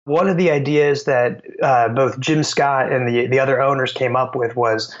One of the ideas that both Jim Scott and the other owners came up with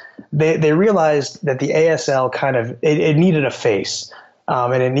was they realized that the ASL it needed a face,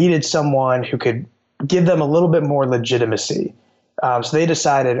 and it needed someone who could give them a little bit more legitimacy. So they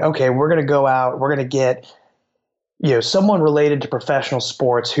decided, okay, we're going to go out, we're going to get someone related to professional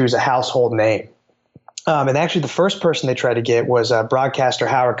sports who's a household name. And actually, the first person they tried to get was broadcaster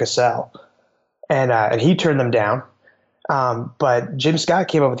Howard Cosell, and he turned them down. But Jim Scott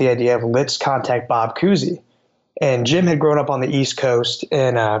came up with the idea of let's contact Bob Cousy. And Jim had grown up on the East Coast,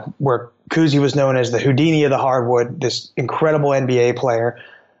 and where Cousy was known as the Houdini of the hardwood, this incredible NBA player,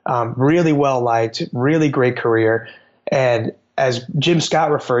 really well liked, really great career. And as Jim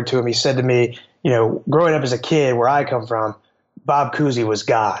Scott referred to him, he said to me, growing up as a kid where I come from, Bob Cousy was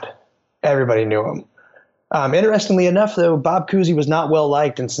God. Everybody knew him. Interestingly enough, though, Bob Cousy was not well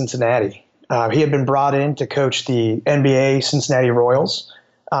liked in Cincinnati. He had been brought in to coach the NBA Cincinnati Royals.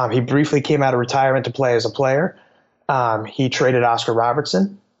 He briefly came out of retirement to play as a player. He traded Oscar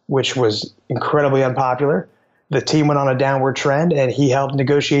Robertson, which was incredibly unpopular. The team went on a downward trend, and he helped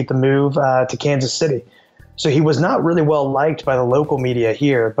negotiate the move to Kansas City. So he was not really well liked by the local media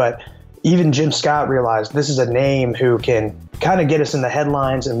here, but even Jim Scott realized this is a name who can kind of get us in the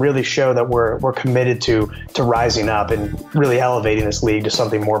headlines and really show that we're committed to rising up and really elevating this league to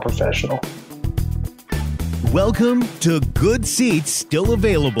something more professional. Welcome to Good Seats Still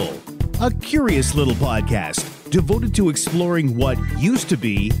Available, a curious little podcast devoted to exploring what used to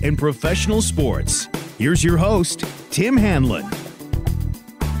be in professional sports. Here's your host, Tim Hanlon.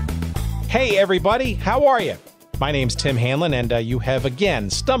 Hey, everybody. How are you? My name's Tim Hanlon, and you have again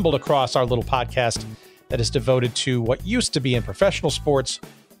stumbled across our little podcast that is devoted to what used to be in professional sports.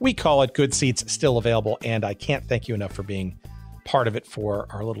 We call it Good Seats Still Available, and I can't thank you enough for being part of it for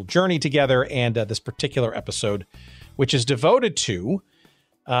our little journey together and this particular episode, which is devoted to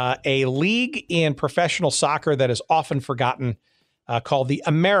a league in professional soccer that is often forgotten, called the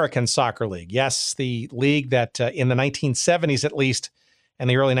American Soccer League. Yes, the league that in the 1970s at least and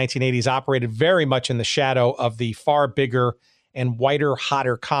the early 1980s operated very much in the shadow of the far bigger and whiter,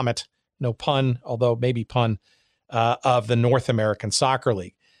 hotter comet, no pun, although maybe pun, of the North American Soccer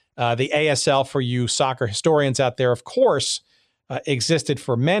League. The ASL, for you soccer historians out there, of course, existed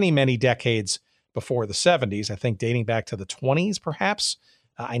for many, many decades before the 70s, I think dating back to the 20s, perhaps.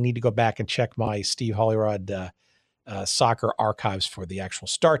 I need to go back and check my Steve Hollyrod soccer archives for the actual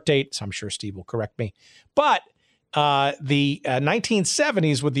start date, so I'm sure Steve will correct me. But the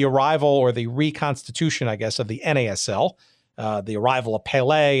 1970s, with the arrival or the reconstitution, I guess, of the NASL, the arrival of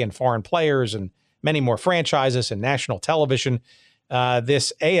Pelé and foreign players and many more franchises and national television,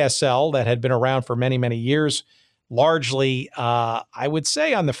 this ASL that had been around for many, many years, largely, I would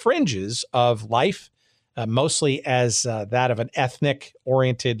say, on the fringes of life, mostly as that of an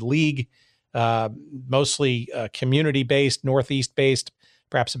ethnic-oriented league, mostly community-based, Northeast-based,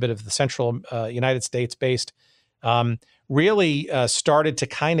 perhaps a bit of the central United States-based, really started to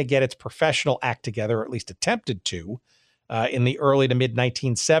kind of get its professional act together, or at least attempted to, in the early to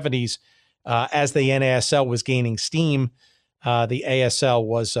mid-1970s. As the NASL was gaining steam, the ASL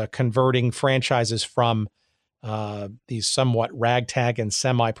was converting franchises from these somewhat ragtag and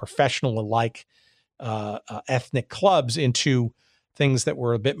semi-professional alike ethnic clubs into things that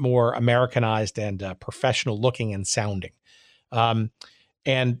were a bit more Americanized and professional looking and sounding. And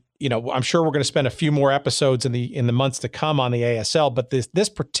I'm sure we're going to spend a few more episodes in the months to come on the ASL, but this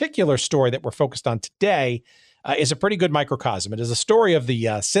particular story that we're focused on today is a pretty good microcosm. It is a story of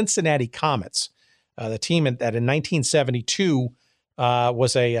the Cincinnati Comets, the team that in 1972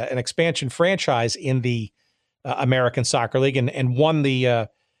 was an expansion franchise in the American Soccer League and won the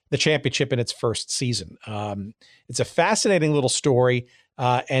championship in its first season. It's a fascinating little story,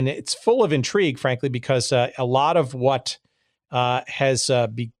 and it's full of intrigue, frankly, because a lot of what has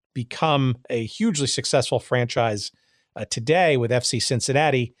become a hugely successful franchise today with FC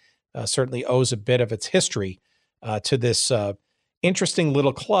Cincinnati certainly owes a bit of its history to this interesting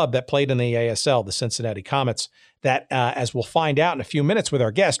little club that played in the ASL, the Cincinnati Comets, that, as we'll find out in a few minutes with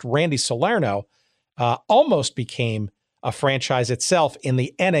our guest, Ronny Salerno, almost became a franchise itself in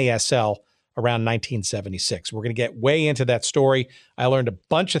the NASL around 1976. We're going to get way into that story. I learned a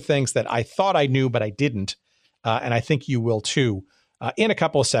bunch of things that I thought I knew, but I didn't, and I think you will too, in a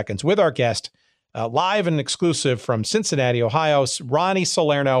couple of seconds with our guest, live and exclusive from Cincinnati, Ohio, Ronny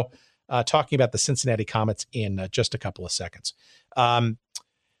Salerno, talking about the Cincinnati Comets in just a couple of seconds.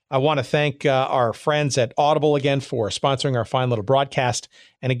 I want to thank our friends at Audible again for sponsoring our fine little broadcast.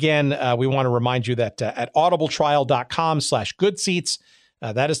 And again, we want to remind you that at audibletrial.com/goodseats,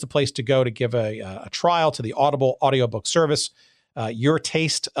 that is the place to go to give a trial to the Audible audiobook service. your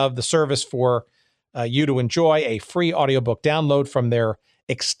taste of the service for you to enjoy a free audiobook download from their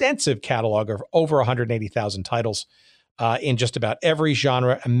extensive catalog of over 180,000 titles in just about every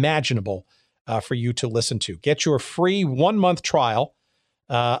genre imaginable for you to listen to. Get your free 1-month trial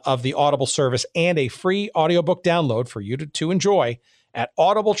of the Audible service and a free audiobook download for you to enjoy at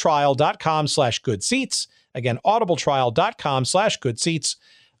audibletrial.com/goodseats. Again, audibletrial.com/goodseats.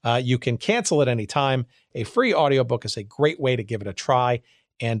 You can cancel at any time. A free audiobook is a great way to give it a try.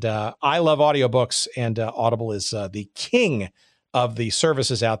 And I love audiobooks, and Audible is the king of the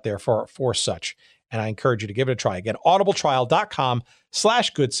services out there for such. And I encourage you to give it a try. Again,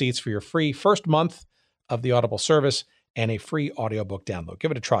 audibletrial.com/goodseats for your free first month of the Audible service and a free audiobook download.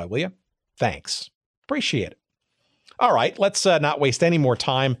 Give it a try, will you? Thanks. Appreciate it. All right, let's not waste any more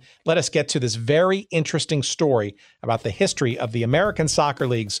time. Let us get to this very interesting story about the history of the American Soccer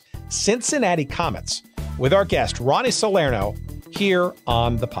League's Cincinnati Comets with our guest, Ronny Salerno, here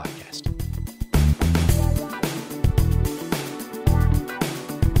on the podcast.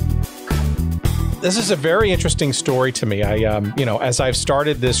 This is a very interesting story to me. As I've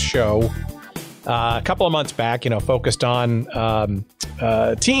started this show a couple of months back, focused on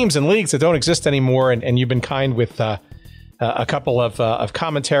teams and leagues that don't exist anymore, and you've been kind with a couple of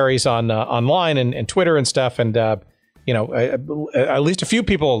commentaries online and Twitter and stuff, and at least a few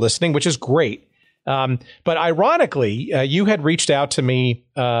people are listening, which is great. But ironically, you had reached out to me,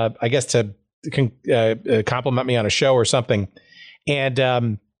 I guess, to compliment me on a show or something,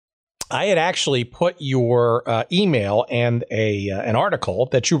 and I had actually put your email and an article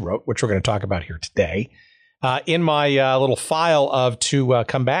that you wrote, which we're going to talk about here today, in my little file to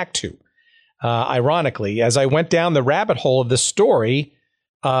come back to. Ironically, as I went down the rabbit hole of the story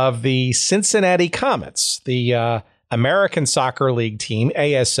of the Cincinnati Comets, the American Soccer League team,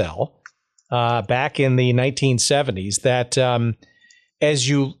 ASL, back in the 1970s, that as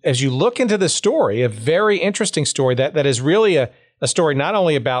you look into the story, a very interesting story that is really a story not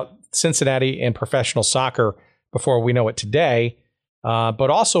only about Cincinnati and professional soccer before we know it today, but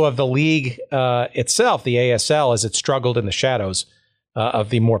also of the league itself, the ASL, as it struggled in the shadows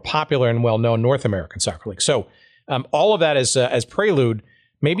of the more popular and well-known North American Soccer League. So all of that as prelude,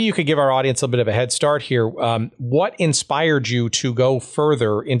 maybe you could give our audience a bit of a head start here. What inspired you to go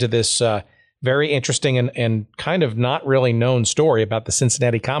further into this very interesting and kind of not really known story about the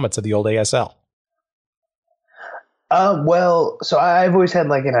Cincinnati Comets of the old ASL? So I've always had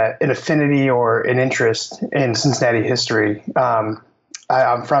like an affinity or an interest in Cincinnati history. I'm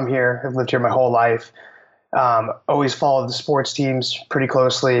from here. I've lived here my whole life. Always followed the sports teams pretty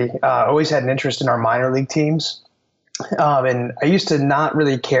closely. Always had an interest in our minor league teams. And I used to not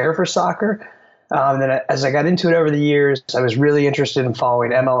really care for soccer. Then as I got into it over the years, I was really interested in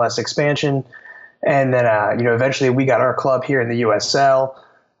following MLS expansion. And then, eventually we got our club here in the USL,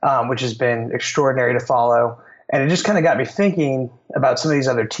 which has been extraordinary to follow. And it just kind of got me thinking about some of these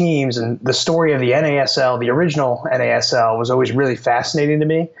other teams, and the story of the NASL, the original NASL, was always really fascinating to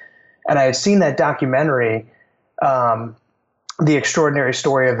me. And I had seen that documentary, The Extraordinary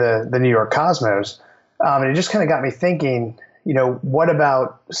Story of the New York Cosmos. And it just kind of got me thinking, what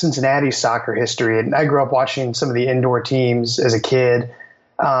about Cincinnati's soccer history? And I grew up watching some of the indoor teams as a kid.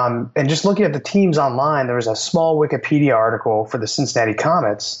 And just looking at the teams online, there was a small Wikipedia article for the Cincinnati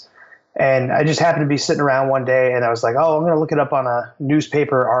Comets. And I just happened to be sitting around one day, and I was like, I'm going to look it up on a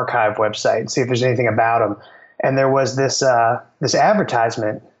newspaper archive website and see if there's anything about them. And there was this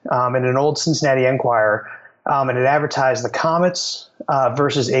advertisement in an old Cincinnati Enquirer, and it advertised the Comets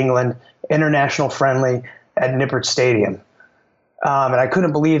versus England international friendly at Nippert Stadium. And I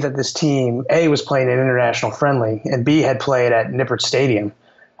couldn't believe that this team, A, was playing an international friendly, and B, had played at Nippert Stadium,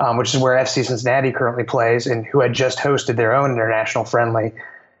 which is where FC Cincinnati currently plays, and who had just hosted their own international friendly.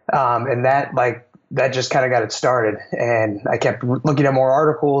 And that just kind of got it started. And I kept looking at more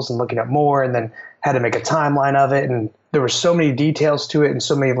articles and looking at more, and then had to make a timeline of it. And there were so many details to it and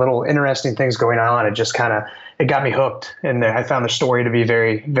so many little interesting things going on. It just it got me hooked. And I found the story to be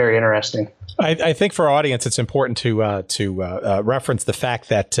very, very interesting. I think for our audience, it's important to reference the fact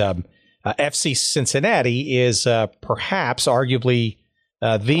that FC Cincinnati is perhaps arguably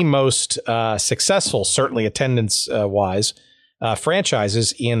the most successful, certainly attendance-wise,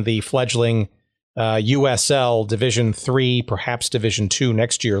 franchises in the fledgling USL Division III, perhaps Division II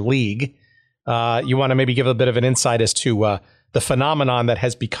next year league. You want to maybe give a bit of an insight as to the phenomenon that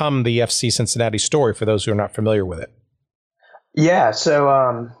has become the FC Cincinnati story for those who are not familiar with it. Yeah,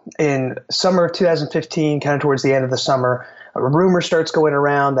 so in summer of 2015, kind of towards the end of the summer, a rumor starts going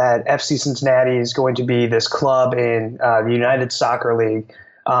around that FC Cincinnati is going to be this club in the United Soccer League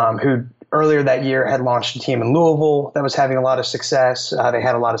who earlier that year had launched a team in Louisville that was having a lot of success. They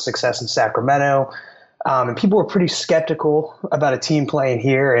had a lot of success in Sacramento. And people were pretty skeptical about a team playing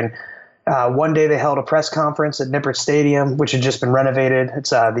here. And one day they held a press conference at Nippert Stadium, which had just been renovated. It's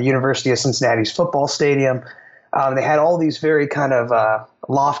the University of Cincinnati's football stadium. They had all these very kind of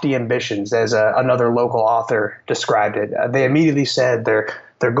lofty ambitions, as another local author described it. They immediately said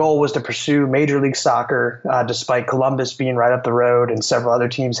their goal was to pursue Major League Soccer, despite Columbus being right up the road and several other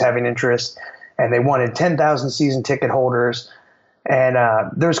teams having interest. And they wanted 10,000 season ticket holders. And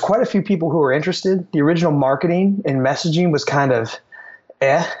there's quite a few people who were interested. The original marketing and messaging was kind of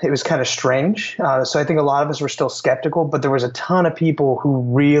it was kind of strange. So I think a lot of us were still skeptical, but there was a ton of people who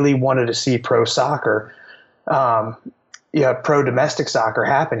really wanted to see pro soccer, pro domestic soccer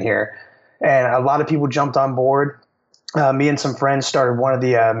happen here. And a lot of people jumped on board. Me and some friends started one of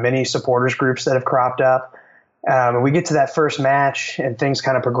the many supporters groups that have cropped up. We get to that first match and things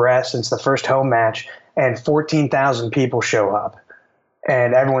kind of progress. It's the first home match and 14,000 people show up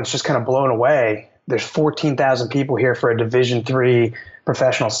and everyone's just kind of blown away. There's 14,000 people here for a Division III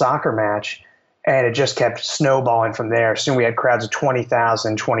professional soccer match. And it just kept snowballing from there. Soon we had crowds of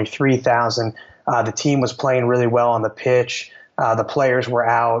 20,000, 23,000. The team was playing really well on the pitch. The players were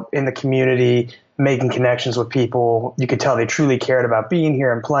out in the community, making connections with people. You could tell they truly cared about being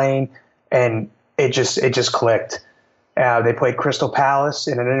here and playing, and it just clicked. They played Crystal Palace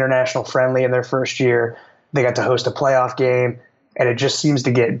in an international friendly in their first year. They got to host a playoff game, and it just seems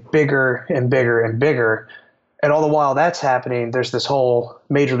to get bigger and bigger and bigger. And all the while that's happening, there's this whole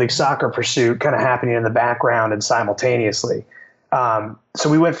Major League Soccer pursuit kind of happening in the background and simultaneously. So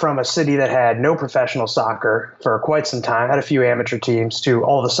we went from a city that had no professional soccer for quite some time, had a few amateur teams, to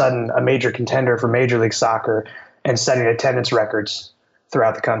all of a sudden a major contender for Major League Soccer and setting attendance records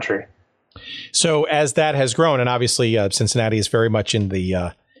throughout the country. So as that has grown, and obviously Cincinnati is very much in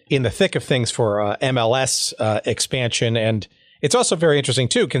the thick of things for MLS expansion, and it's also very interesting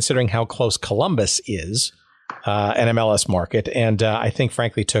too, considering how close Columbus is, an MLS market, and I think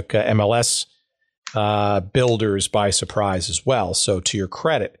frankly took MLS builders by surprise as well. So to your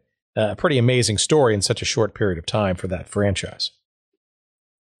credit, a pretty amazing story in such a short period of time for that franchise.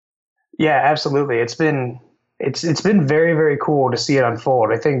 Yeah, absolutely. It's been very, very cool to see it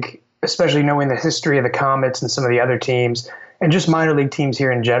unfold. I think, especially knowing the history of the Comets and some of the other teams and just minor league teams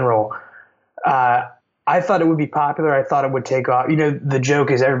here in general, I thought it would be popular. I thought it would take off. You know, the joke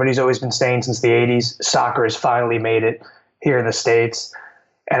is everybody's always been saying since the 80s, soccer has finally made it here in the States.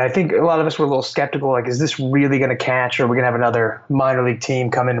 And I think a lot of us were a little skeptical, like, is this really going to catch, or are we going to have another minor league team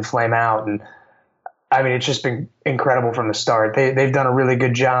come in and flame out? And I mean, it's just been incredible from the start. They've done a really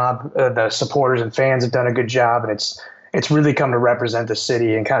good job. The supporters and fans have done a good job, and it's really come to represent the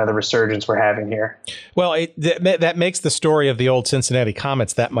city and kind of the resurgence we're having here. Well, that makes the story of the old Cincinnati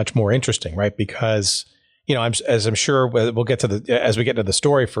Comets that much more interesting, right? Because, you know, as I'm sure we'll get to as we get to the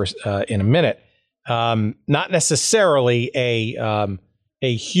story first in a minute, not necessarily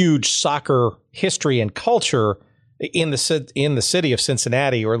a huge soccer history and culture in the city of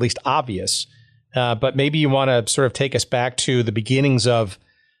Cincinnati, or at least obvious. But maybe you want to sort of take us back to the beginnings of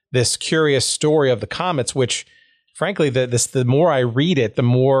this curious story of the Comets, which, frankly, the more I read it, the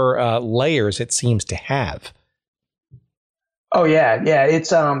more layers it seems to have. Oh yeah.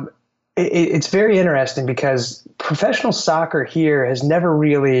 It's very interesting because professional soccer here has never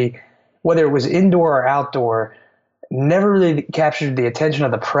really, whether it was indoor or outdoor, never really captured the attention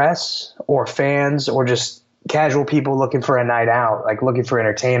of the press or fans or just casual people looking for a night out, like looking for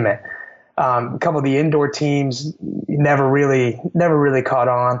entertainment. A couple of the indoor teams never really caught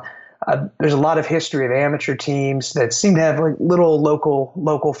on. There's a lot of history of amateur teams that seem to have like little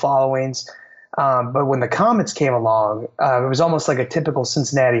local followings. But when the Comets came along, it was almost like a typical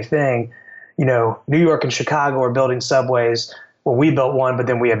Cincinnati thing. You know, New York and Chicago are building subways. Well, we built one, but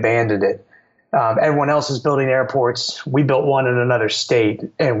then we abandoned it. Everyone else is building airports. We built one in another state,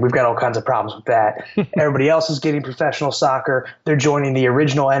 and we've got all kinds of problems with that. Everybody else is getting professional soccer. They're joining the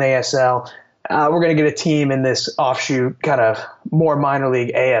original NASL. We're going to get a team in this offshoot kind of more minor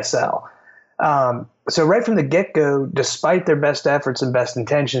league ASL. So right from the get-go, despite their best efforts and best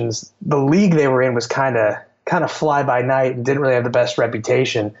intentions, the league they were in was kind of fly by night and didn't really have the best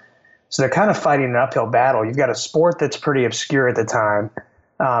reputation. So they're kind of fighting an uphill battle. You've got a sport that's pretty obscure at the time,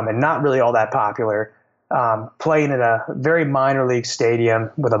 and not really all that popular, playing in a very minor league stadium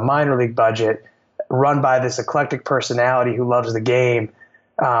with a minor league budget, run by this eclectic personality who loves the game,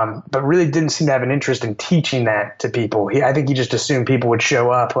 but really didn't seem to have an interest in teaching that to people. I think he just assumed people would show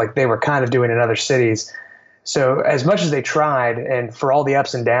up like they were kind of doing in other cities. So as much as they tried, and for all the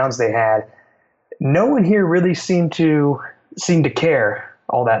ups and downs they had, no one here really seemed to care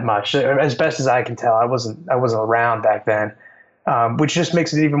all that much. As best as I can tell, I wasn't around back then, which just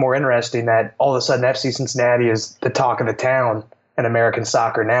makes it even more interesting that all of a sudden FC Cincinnati is the talk of the town in American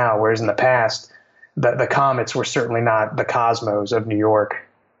soccer now, whereas in the past, the Comets were certainly not the Cosmos of New York.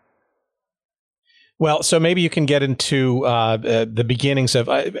 Well, so maybe you can get into the beginnings of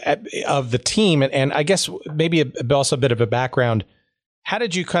the team, and I guess maybe also a bit of a background. How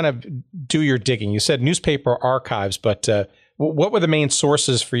did you kind of do your digging? You said newspaper archives, but what were the main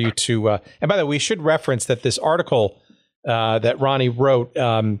sources for you to? And by the way, we should reference that this article that Ronny wrote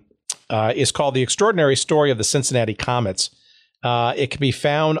is called "The Extraordinary Story of the Cincinnati Comets." It can be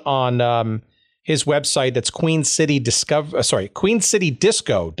found on his website. That's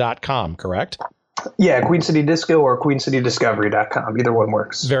queencitydisco.com, correct? Yeah, Queen City Disco or queencitydiscovery.com. Either one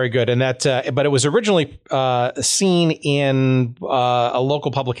works. Very good. And that, but it was originally seen in a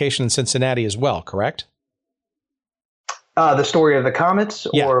local publication in Cincinnati as well, correct? The story of the Comets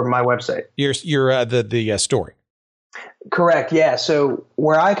or my website? The story. Correct. Yeah. So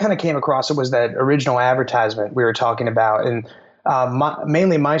where I kind of came across it was that original advertisement we were talking about, and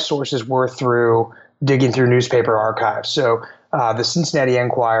mainly my sources were through digging through newspaper archives. So the Cincinnati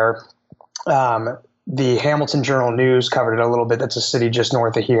Enquirer. The Hamilton Journal News covered it a little bit. That's a city just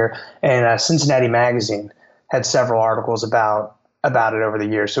north of here. And Cincinnati Magazine had several articles about it over the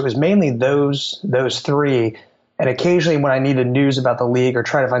years. So it was mainly those three. And occasionally when I needed news about the league or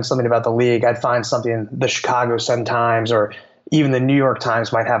try to find something about the league, I'd find something in the Chicago Sun-Times, or even the New York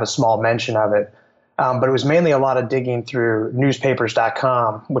Times might have a small mention of it. But it was mainly a lot of digging through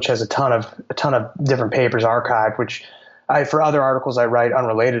newspapers.com, which has a ton of different papers archived, which for other articles I write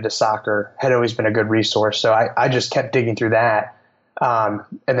unrelated to soccer, had always been a good resource. So I just kept digging through that, and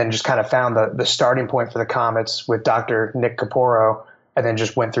then just kind of found the starting point for the Comets with Dr. Nick Capurro, and then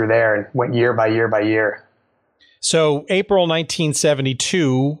just went through there and went year by year by year. So April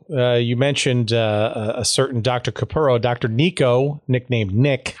 1972, you mentioned a certain Dr. Capurro, Dr. Nico, nicknamed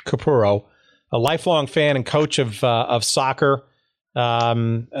Nick Capurro, a lifelong fan and coach of soccer.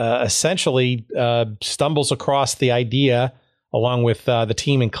 Essentially stumbles across the idea, along with the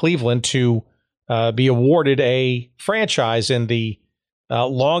team in Cleveland, to be awarded a franchise in the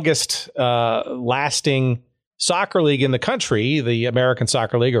longest lasting soccer league in the country, the American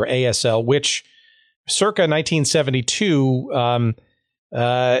Soccer League, or ASL, which circa 1972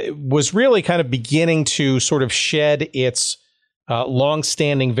 was really kind of beginning to sort of shed its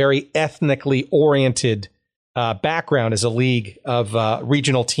longstanding, very ethnically oriented background as a league of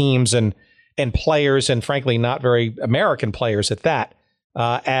regional teams and players, and frankly, not very American players at that,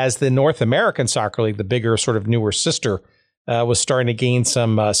 as the North American Soccer League, the bigger, sort of newer sister, was starting to gain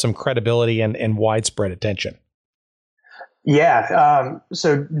some credibility and widespread attention. Yeah.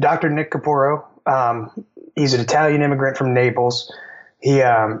 So Dr. Nick Capurro, he's an Italian immigrant from Naples.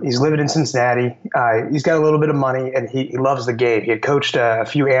 He's living in Cincinnati. He's got a little bit of money, and he loves the game. He had coached a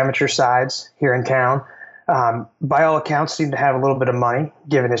few amateur sides here in town. By all accounts, seemed to have a little bit of money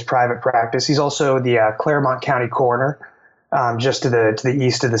given his private practice. He's also the Claremont County coroner, just to the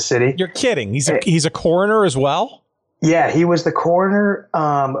east of the city. You're kidding? He's a coroner as well? Yeah, he was the coroner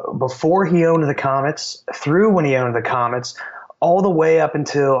before he owned the Comets, through when he owned the Comets, all the way up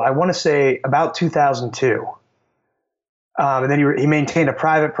until, I want to say, about 2002. And then he maintained a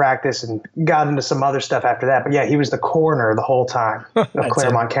private practice and got into some other stuff after that. But yeah, he was the coroner the whole time of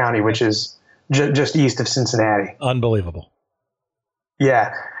Claremont County, which is just east of Cincinnati. Unbelievable.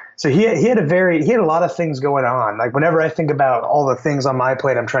 Yeah. So he had a lot of things going on. Like, whenever I think about all the things on my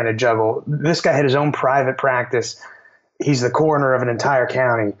plate I'm trying to juggle, this guy had his own private practice. He's the coroner of an entire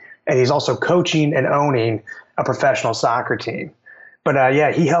county, and he's also coaching and owning a professional soccer team. But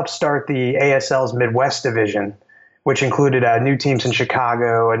yeah, he helped start the ASL's Midwest division, which included new teams in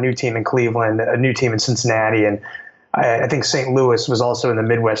Chicago, a new team in Cleveland, a new team in Cincinnati, and I think St. Louis was also in the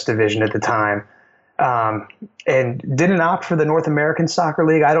Midwest division at the time, and didn't opt for the North American Soccer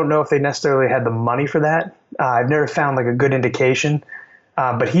League. I don't know if they necessarily had the money for that. I've never found like a good indication,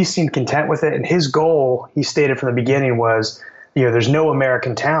 but he seemed content with it. And his goal, he stated from the beginning, was, there's no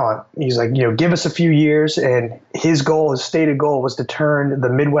American talent. He's like, give us a few years. And his stated goal was to turn the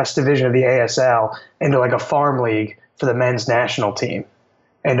Midwest division of the ASL into like a farm league for the men's national team,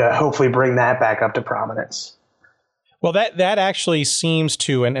 and hopefully bring that back up to prominence. Well, that actually seems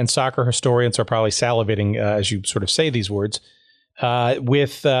to, and soccer historians are probably salivating as you sort of say these words,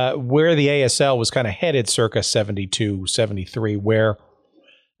 with where the ASL was kind of headed circa 72, 73, where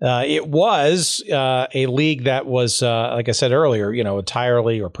it was a league that was, like I said earlier,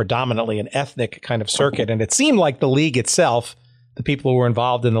 entirely or predominantly an ethnic kind of circuit. And it seemed like the league itself, the people who were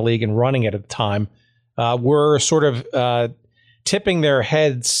involved in the league and running it at the time, were sort of tipping their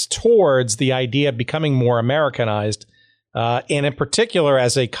heads towards the idea of becoming more Americanized, and in particular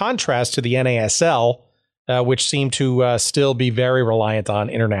as a contrast to the NASL, which seemed to still be very reliant on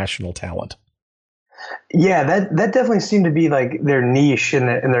international talent. Yeah, that definitely seemed to be like their niche and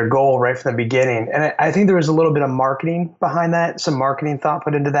their goal right from the beginning. And I think there was a little bit of marketing behind that, some marketing thought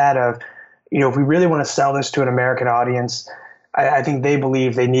put into that of, if we really want to sell this to an American audience, I think they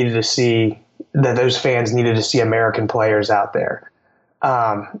believe they needed to see that those fans needed to see American players out there.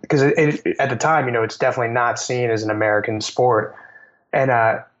 Because at the time, it's definitely not seen as an American sport. And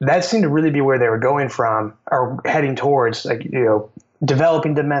that seemed to really be where they were going from or heading towards, like,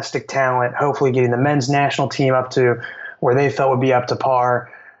 developing domestic talent, hopefully getting the men's national team up to where they felt would be up to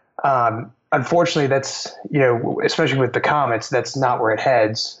par. Unfortunately, that's, especially with the Comets, that's not where it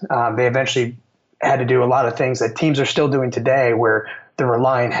heads. They eventually had to do a lot of things that teams are still doing today where they're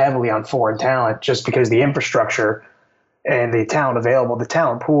relying heavily on foreign talent just because the infrastructure and the talent available, the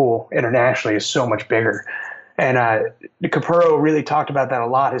talent pool internationally is so much bigger. And Capurro really talked about that a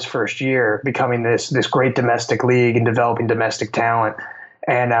lot his first year, becoming this great domestic league and developing domestic talent.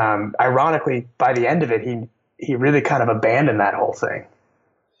 And ironically, by the end of it, he really kind of abandoned that whole thing.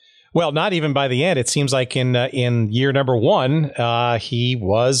 Well, not even by the end. It seems like in year number one, he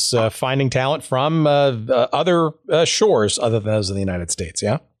was finding talent from other shores other than those of the United States.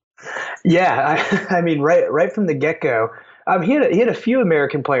 Yeah. Yeah, I mean, right from the get-go, he had a few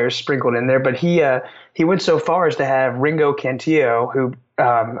American players sprinkled in there, but he went so far as to have Ringo Cantillo, who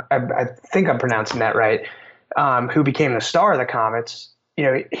I think I'm pronouncing that right, who became the star of the Comets.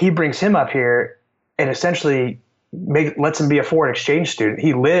 He brings him up here and essentially lets him be a foreign exchange student.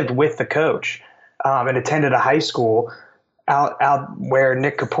 He lived with the coach and attended a high school out where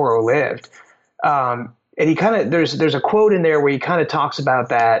Nick Capurro lived. And he kind of there's a quote in there where he kind of talks about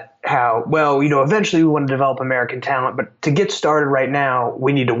that, how, eventually we want to develop American talent, but to get started right now,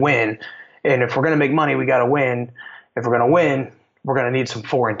 we need to win. And if we're going to make money, we got to win. If we're going to win, we're going to need some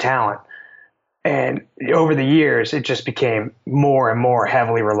foreign talent. And over the years, it just became more and more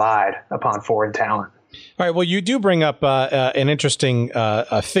heavily relied upon foreign talent. All right. Well, you do bring up an interesting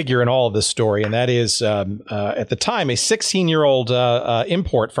figure in all of this story, and that is at the time a 16-year-old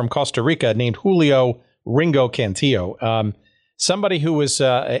import from Costa Rica named Julio Ringo Cantillo, somebody who was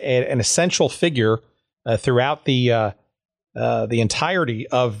an essential figure throughout the entirety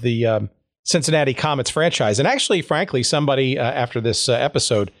of the Cincinnati Comets franchise, and actually, frankly, somebody after this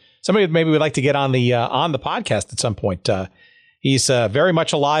episode, somebody maybe would like to get on the podcast at some point. He's very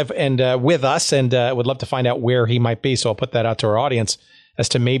much alive and with us, and would love to find out where he might be. So I'll put that out to our audience as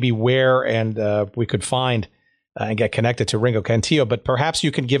to maybe where and we could find and get connected to Ringo Cantillo. But perhaps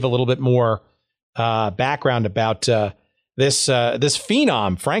you can give a little bit more background about this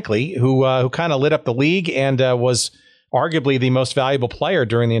phenom, frankly, who kind of lit up the league and was arguably the most valuable player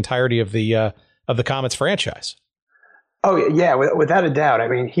during the entirety of the Comets franchise. Oh yeah, without a doubt. I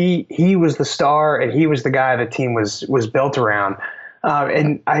mean, he was the star, and he was the guy the team was built around.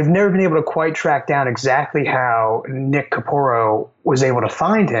 And I've never been able to quite track down exactly how Nick Capurro was able to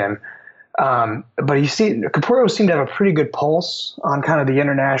find him. But Capurro seemed to have a pretty good pulse on kind of the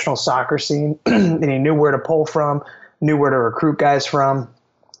international soccer scene, and he knew where to pull from, knew where to recruit guys from.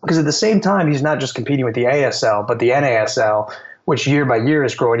 Because at the same time, he's not just competing with the ASL, but the NASL, which year by year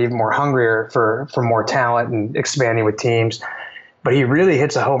is growing even more hungrier for more talent and expanding with teams. But he really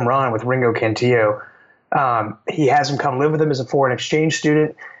hits a home run with Ringo Cantillo. He has him come live with him as a foreign exchange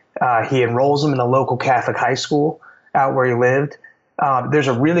student. He enrolls him in a local Catholic high school out where he lived. There's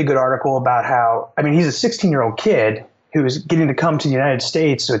a really good article about how, he's a 16-year-old kid who's getting to come to the United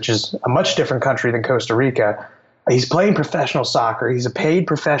States, which is a much different country than Costa Rica. He's playing professional soccer. He's a paid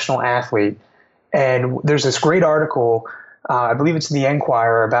professional athlete. And there's this great article, I believe it's in the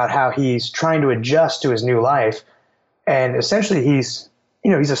Enquirer, about how he's trying to adjust to his new life. And essentially he's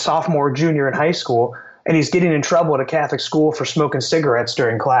a sophomore, junior in high school, and he's getting in trouble at a Catholic school for smoking cigarettes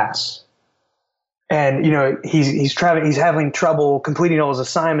during class. And, he's having trouble completing all his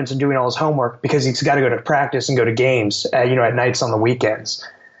assignments and doing all his homework because he's got to go to practice and go to games, at nights on the weekends.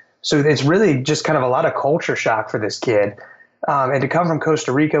 So it's really just kind of a lot of culture shock for this kid. And to come from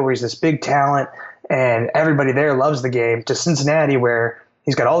Costa Rica, where he's this big talent and everybody there loves the game, to Cincinnati, where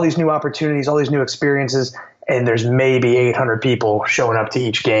he's got all these new opportunities, all these new experiences, and there's maybe 800 people showing up to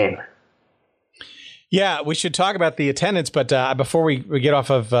each game. Yeah, we should talk about the attendance, but before we get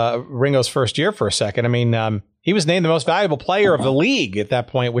off of Ringo's first year for a second, he was named the most valuable player of the league at that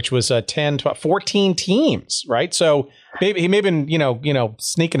point, which was 14 teams, right? So he may have been,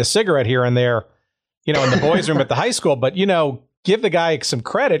 sneaking a cigarette here and there, in the boys' room at the high school, but, give the guy some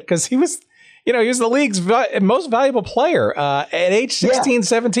credit because he he was the league's most valuable player at age 16,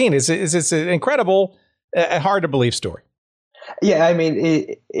 17. It's an incredible, hard to believe story. Yeah, I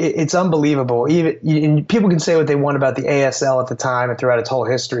mean, it's unbelievable. Even people can say what they want about the ASL at the time and throughout its whole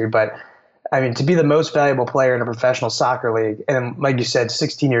history, but I mean, to be the most valuable player in a professional soccer league, and like you said,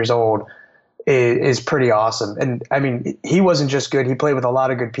 16 years old, is pretty awesome. And I mean, he wasn't just good; he played with a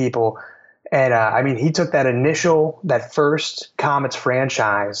lot of good people. And I mean, he took that first Comets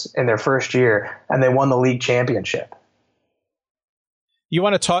franchise in their first year, and they won the league championship. You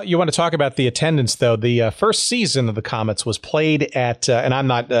want to talk about the attendance, though. The first season of the Comets was played at, and I'm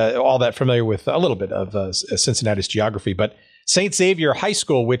not all that familiar with a little bit of Cincinnati's geography, but St. Xavier High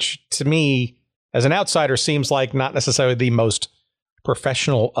School, which to me, as an outsider, seems like not necessarily the most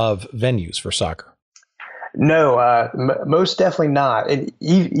professional of venues for soccer. No, most definitely not. And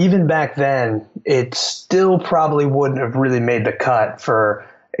even back then, it still probably wouldn't have really made the cut for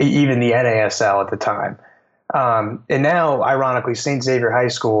even the NASL at the time. And now, ironically, St. Xavier High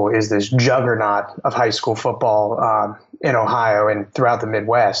School is this juggernaut of high school football in Ohio and throughout the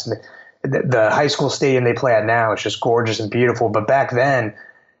Midwest. The high school stadium they play at now is just gorgeous and beautiful. But back then,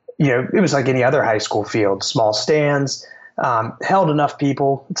 it was like any other high school field, small stands, held enough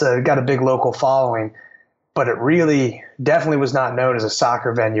people. It's got a big local following, but it really definitely was not known as a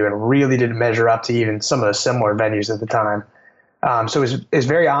soccer venue and really didn't measure up to even some of the similar venues at the time. So it's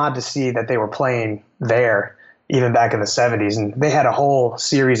very odd to see that they were playing there even back in the 70s. And they had a whole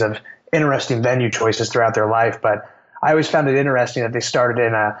series of interesting venue choices throughout their life. But I always found it interesting that they started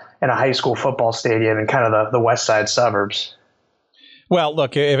in a high school football stadium in kind of the west side suburbs. Well,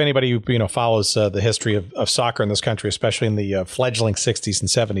 look, if anybody follows the history of soccer in this country, especially in the fledgling 60s and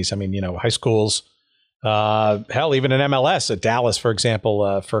 70s, I mean, high schools, hell, even in MLS at Dallas, for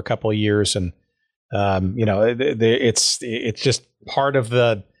example, for a couple of years, and it's just part of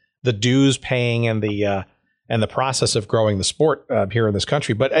the dues paying and the process of growing the sport here in this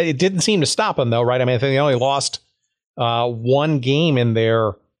country. But it didn't seem to stop them, though, right? I mean, I think they only lost one game in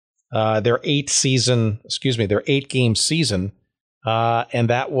their 8-game season, and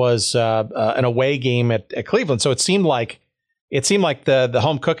that was an away game at Cleveland. So it seemed like the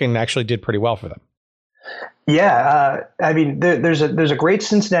home cooking actually did pretty well for them. Yeah, I mean, there's a great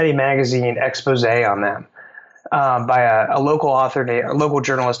Cincinnati magazine expose on them by a local author, a local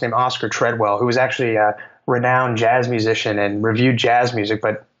journalist named Oscar Treadwell, who was actually a renowned jazz musician and reviewed jazz music,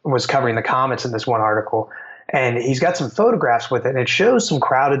 but was covering the Comets in this one article. And he's got some photographs with it, and it shows some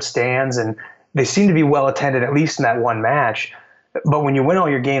crowded stands, and they seem to be well attended, at least in that one match. But when you win all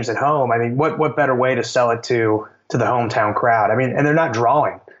your games at home, I mean, what better way to sell it to the hometown crowd? I mean, and they're not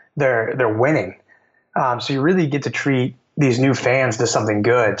drawing; they're winning. So you really get to treat these new fans to something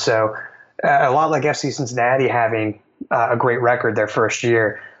good. So a lot like FC Cincinnati having a great record their first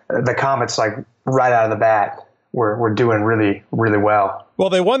year, the Comets, like right out of the bat, were doing really, really well. Well,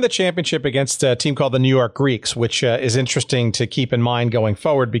 they won the championship against a team called the New York Greeks, which is interesting to keep in mind going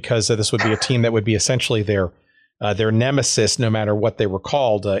forward, because this would be a team that would be essentially their nemesis, no matter what they were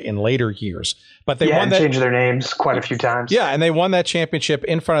called in later years. But they changed their names quite a few times. Yeah, and they won that championship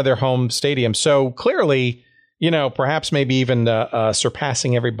in front of their home stadium. So clearly, perhaps maybe even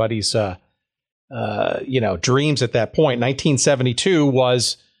surpassing everybody's dreams at that point. 1972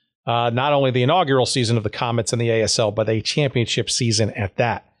 was not only the inaugural season of the Comets in the ASL, but a championship season at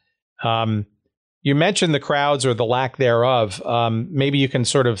that. You mentioned the crowds or the lack thereof. Maybe you can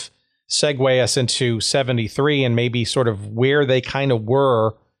sort of segue us into 73 and maybe sort of where they kind of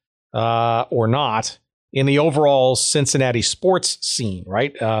were or not in the overall Cincinnati sports scene,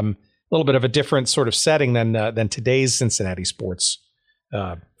 right? A little bit of a different sort of setting than today's Cincinnati sports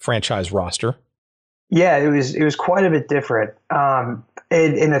franchise roster. Yeah, it was quite a bit different.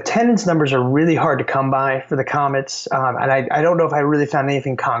 And attendance numbers are really hard to come by for the Comets. And I don't know if I really found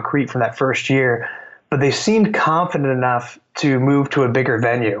anything concrete from that first year, but they seemed confident enough to move to a bigger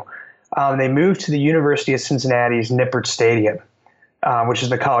venue. They moved to the University of Cincinnati's Nippert Stadium, which is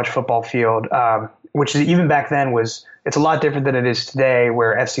the college football field, which even back then it's a lot different than it is today,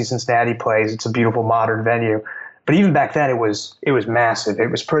 where FC Cincinnati plays. It's a beautiful modern venue. But even back then, it was massive.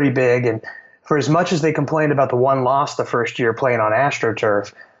 It was pretty big. And for as much as they complained about the one loss the first year playing on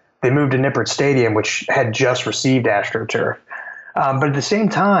AstroTurf, they moved to Nippert Stadium, which had just received AstroTurf. But at the same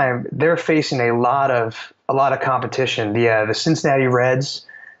time, they're facing a lot of competition. The Cincinnati Reds,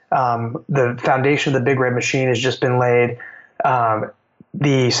 the foundation of the Big Red Machine has just been laid.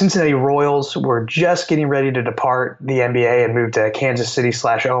 The Cincinnati Royals were just getting ready to depart the NBA and move to Kansas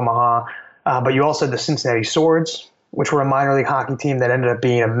City/Omaha. But you also had the Cincinnati Swords, which were a minor league hockey team that ended up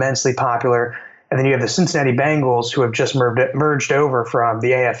being immensely popular. And then you have the Cincinnati Bengals, who have just merged over from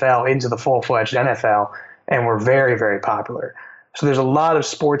the AFL into the full-fledged NFL, and were very, very popular. So there's a lot of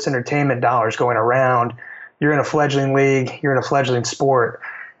sports entertainment dollars going around. You're in a fledgling league, you're in a fledgling sport,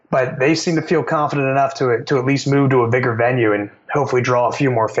 but they seem to feel confident enough to at least move to a bigger venue and hopefully draw a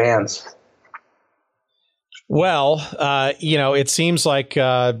few more fans. Well, it seems like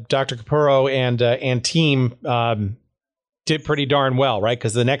Dr. Capurro and team did pretty darn well, right?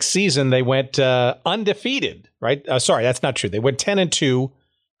 Because the next season they went undefeated, right? Sorry, that's not true. They went 10-2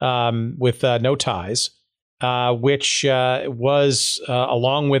 with no ties, which was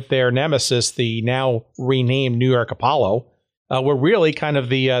along with their nemesis, the now renamed New York Apollo, were really kind of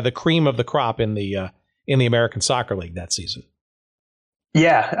the cream of the crop in the American Soccer League that season.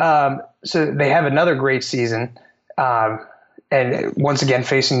 Yeah, so they have another great season, and once again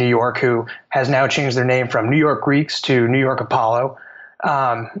facing New York, who has now changed their name from New York Greeks to New York Apollo.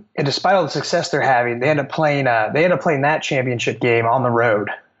 And despite all the success they're having, they ended up playing that championship game on the road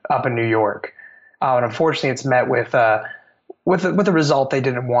up in New York. And unfortunately, it's met with a result they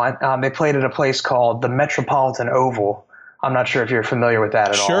didn't want. They played at a place called the Metropolitan Oval. I'm not sure if you're familiar with that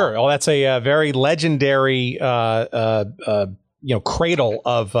at all. Sure. Oh, that's a very legendary cradle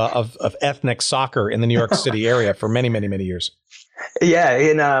of ethnic soccer in the New York City area for many, many, many years. Yeah,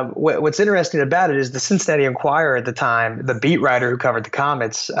 and what's interesting about it is the Cincinnati Enquirer at the time, the beat writer who covered the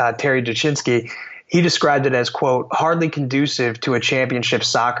Comets, Terry Duchinski, he described it as, quote, hardly conducive to a championship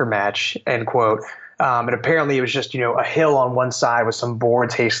soccer match, end quote. And apparently it was just, a hill on one side with some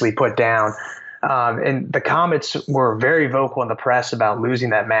boards hastily put down. And the Comets were very vocal in the press about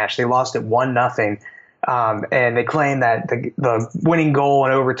losing that match. They lost it 1-0. And they claimed that the winning goal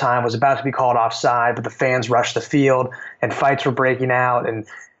in overtime was about to be called offside, but the fans rushed the field and fights were breaking out. And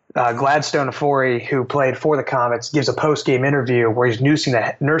Gladstone Afori, who played for the Comets, gives a post-game interview where he's nursing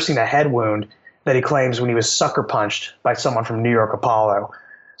a head wound that he claims when he was sucker punched by someone from New York Apollo.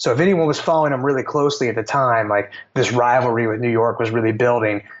 So if anyone was following him really closely at the time, like this rivalry with New York was really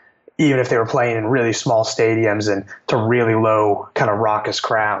building, even if they were playing in really small stadiums and to really low kind of raucous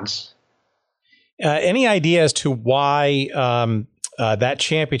crowds. Any idea as to why that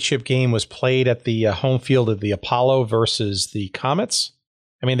championship game was played at the home field of the Apollo versus the Comets?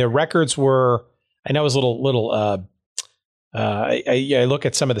 I mean, their records were, I know it was a little I look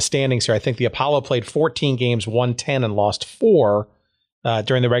at some of the standings here. I think the Apollo played 14 games, won 10 and lost 4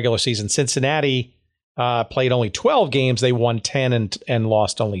 during the regular season. Cincinnati played only 12 games. They won 10 and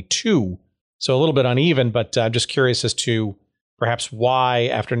lost only 2. So a little bit uneven, but I'm just curious as to perhaps why,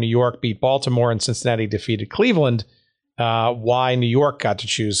 after New York beat Baltimore and Cincinnati defeated Cleveland, why New York got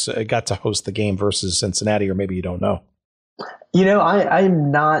to host the game versus Cincinnati, or maybe you don't know.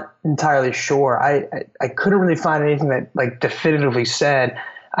 I'm not entirely sure. I couldn't really find anything that like definitively said,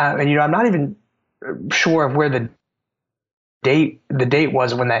 and I'm not even sure of where the date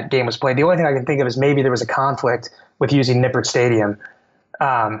was when that game was played. The only thing I can think of is maybe there was a conflict with using Nippert Stadium,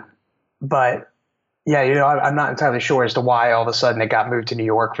 but. Yeah, I'm not entirely sure as to why all of a sudden it got moved to New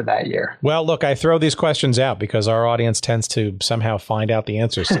York for that year. Well, look, I throw these questions out because our audience tends to somehow find out the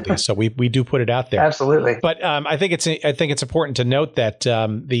answers to these, so we do put it out there. Absolutely. But I think it's important to note that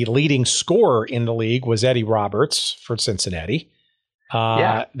the leading scorer in the league was Eddie Roberts for Cincinnati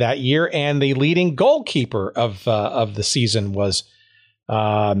that year, and the leading goalkeeper of the season was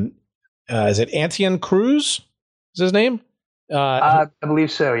is it Antian Cruz? Is his name? I believe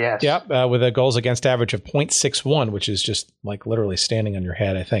so, yes. Yeah, with a goals against average of 0.61, which is just like literally standing on your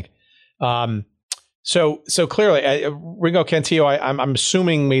head, I think. So clearly, Ringo Cantillo, I'm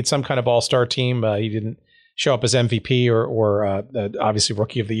assuming, made some kind of all-star team. He didn't show up as MVP or obviously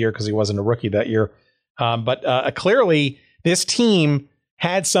Rookie of the Year because he wasn't a rookie that year. But clearly, this team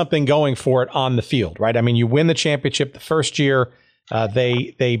had something going for it on the field, right? I mean, you win the championship the first year.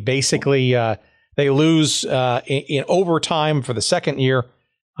 They basically... They lose in overtime for the second year.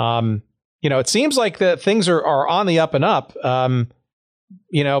 It seems like the things are on the up and up. I'm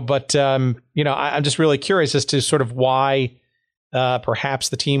just really curious as to sort of why perhaps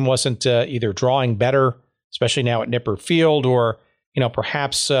the team wasn't either drawing better, especially now at Nippert Field, or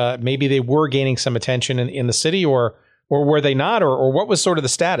perhaps maybe they were gaining some attention in the city, or were they not, or what was sort of the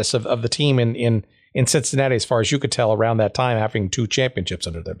status of the team in Cincinnati as far as you could tell around that time, having 2 championships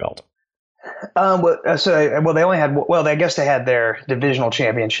under their belt. They only had, I guess they had their divisional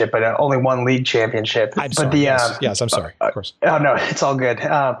championship, but only 1 league championship. I'm sorry. Yes, I'm sorry. Of course. Oh no, it's all good.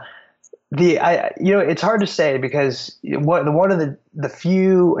 It's hard to say because one of the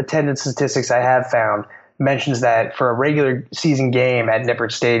few attendance statistics I have found mentions that for a regular season game at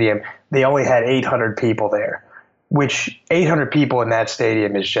Nippert Stadium, they only had 800 people there, which 800 people in that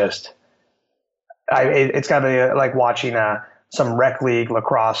stadium is just, it's got to be like watching some rec league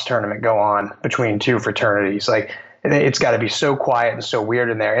lacrosse tournament go on between two fraternities. Like, it's got to be so quiet and so weird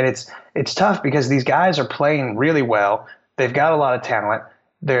in there. And it's tough because these guys are playing really well. They've got a lot of talent.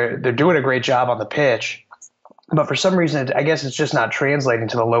 They're doing a great job on the pitch. But for some reason, I guess it's just not translating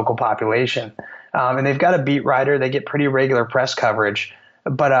to the local population. And they've got a beat writer. They get pretty regular press coverage.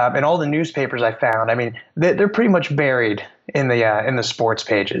 But in all the newspapers I found, I mean, they're pretty much buried in the sports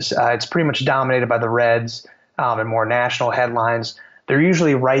pages. It's pretty much dominated by the Reds and more national headlines. They're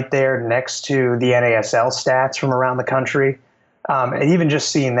usually right there next to the NASL stats from around the country. And even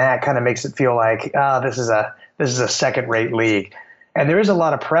just seeing that kind of makes it feel like, this is a second-rate league. And there is a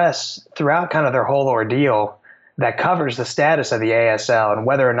lot of press throughout kind of their whole ordeal that covers the status of the ASL and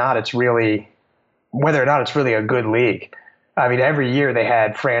whether or not it's really a good league. I mean, every year they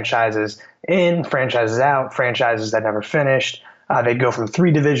had franchises in, franchises out, franchises that never finished. They'd go from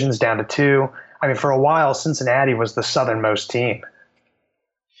 3 divisions down to 2. I mean, for a while, Cincinnati was the southernmost team.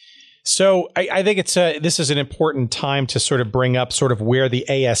 So I think this is an important time to sort of bring up sort of where the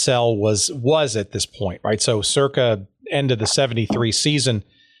ASL was at this point, right? So circa end of the 73 season.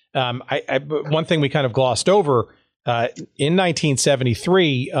 One thing we kind of glossed over, in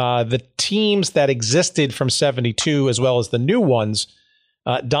 1973, the teams that existed from 72 as well as the new ones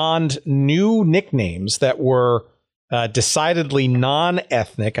donned new nicknames that were decidedly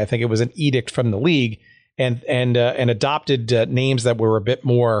non-ethnic. I think it was an edict from the league, and adopted names that were a bit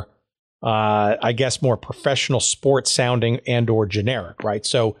more, I guess, more professional sports sounding and or generic, right?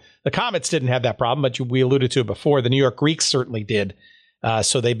 So the Comets didn't have that problem, but we alluded to it before. The New York Greeks certainly did.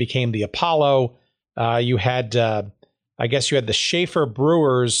 So they became the Apollo. You had, I guess you had the Schaefer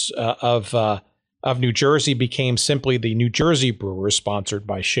Brewers of New Jersey became simply the New Jersey Brewers, sponsored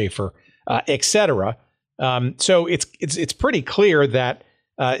by Schaefer, et cetera. So it's pretty clear that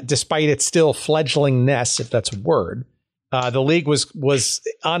despite its still fledglingness, if that's a word, the league was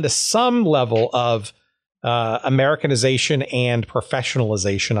onto some level of Americanization and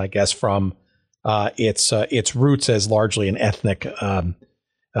professionalization, I guess, from its roots as largely an ethnic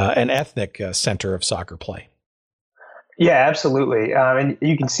center of soccer play. Yeah, absolutely. And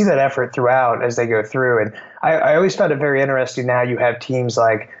you can see that effort throughout as they go through. And I always found it very interesting. Now you have teams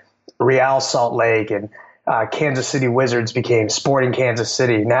like Real Salt Lake and Kansas City Wizards became Sporting Kansas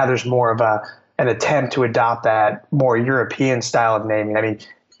City. Now there's more of an attempt to adopt that more European style of naming. I mean,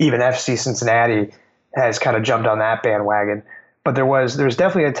 even FC Cincinnati has kind of jumped on that bandwagon. But there's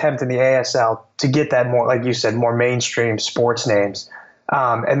definitely an attempt in the ASL to get that more, like you said, more mainstream sports names.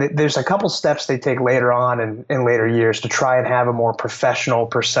 And there's a couple steps they take later on in later years to try and have a more professional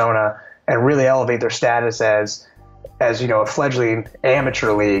persona and really elevate their status as a fledgling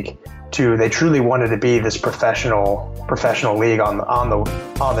amateur league to they truly wanted to be this professional league on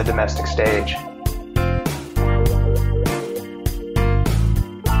the domestic stage.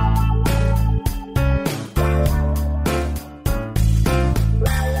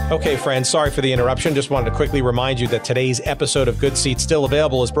 Okay, friends, sorry for the interruption. Just wanted to quickly remind you that today's episode of Good Seats Still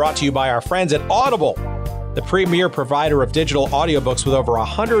Available is brought to you by our friends at Audible, the premier provider of digital audiobooks with over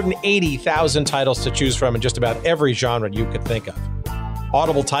 180,000 titles to choose from in just about every genre you could think of.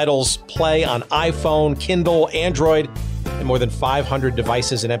 Audible titles play on iPhone, Kindle, Android, and more than 500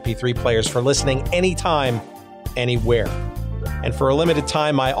 devices and MP3 players for listening anytime, anywhere. And for a limited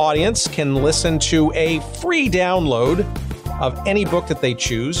time, my audience can listen to a free download of any book that they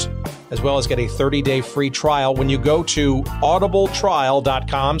choose, as well as get a 30-day free trial when you go to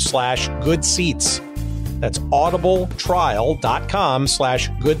audibletrial.com/goodseats. That's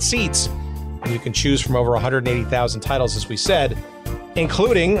audibletrial.com/goodseats. And you can choose from over 180,000 titles, as we said,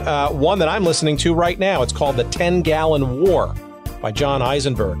 including one that I'm listening to right now. It's called The 10-Gallon War by John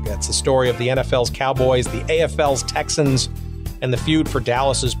Eisenberg. That's the story of the NFL's Cowboys, the AFL's Texans, and the feud for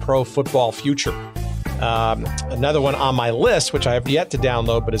Dallas's pro football future. Another one on my list, which I have yet to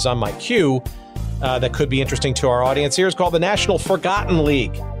download, but is on my queue, that could be interesting to our audience here, is called The National Forgotten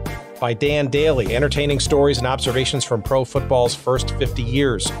League by Dan Daly, entertaining stories and observations from pro football's first 50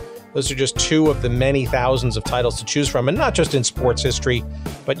 years. Those are just two of the many thousands of titles to choose from, and not just in sports history,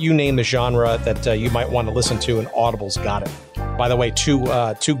 but you name the genre that you might want to listen to, and Audible's got it. By the way, two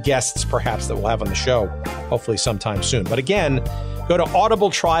guests perhaps that we'll have on the show, hopefully sometime soon. But again, go to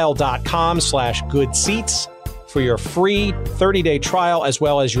audibletrial.com/goodseats for your free 30-day trial, as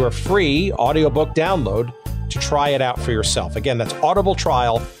well as your free audiobook download to try it out for yourself. Again, that's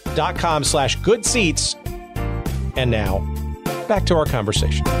audibletrial.com/goodseats. And now, back to our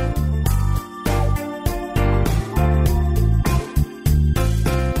conversation.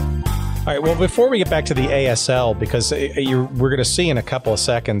 All right. Well, before we get back to the ASL, because we're going to see in a couple of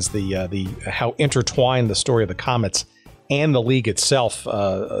seconds the how intertwined the story of the Comets and the league itself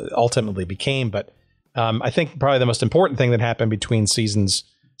ultimately became. But I think probably the most important thing that happened between seasons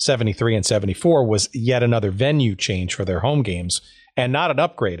 73 and 74 was yet another venue change for their home games, and not an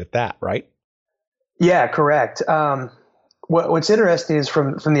upgrade at that, right? Yeah, correct. What's interesting is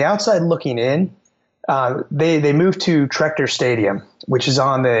from the outside looking in, they moved to Trechter Stadium, which is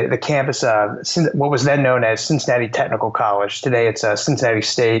on the campus of what was then known as Cincinnati Technical College. Today it's Cincinnati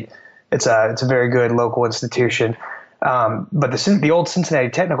State. It's a very good local institution. But the old Cincinnati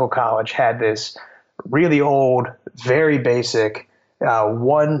Technical College had this really old, very basic,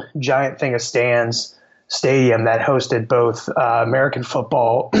 one giant thing of stands stadium that hosted both American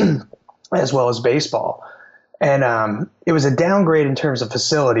football as well as baseball. And it was a downgrade in terms of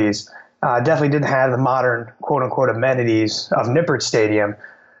facilities. Definitely didn't have the modern, quote unquote, amenities of Nippert Stadium.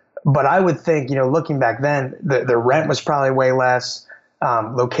 But I would think, looking back then, the rent was probably way less.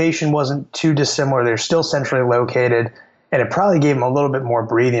 Location wasn't too dissimilar. They're still centrally located, and it probably gave them a little bit more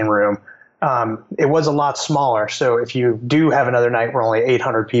breathing room. It was a lot smaller. So if you do have another night where only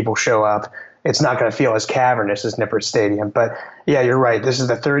 800 people show up, it's not going to feel as cavernous as Nippert Stadium. But yeah, you're right. This is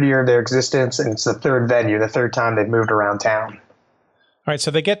the third year of their existence, and it's the third venue, the third time they've moved around town. All right,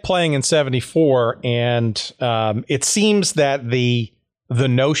 so they get playing in 74, and it seems that the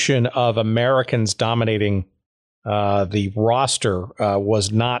notion of Americans dominating the roster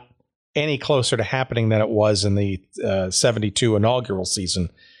was not any closer to happening than it was in the 72 inaugural season.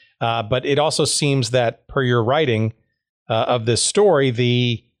 But it also seems that, per your writing of this story,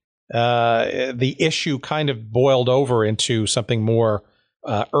 the issue kind of boiled over into something more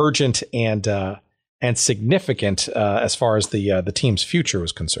urgent and significant as far as the team's future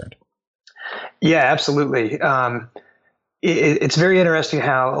was concerned. Yeah, absolutely. It's very interesting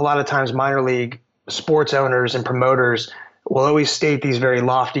how a lot of times minor league sports owners and promoters will always state these very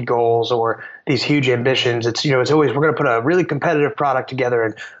lofty goals or these huge ambitions. It's always, we're going to put a really competitive product together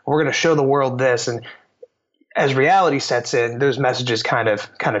and we're going to show the world this. And as reality sets in, those messages kind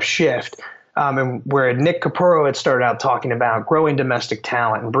of shift. And where Nick Capurro had started out talking about growing domestic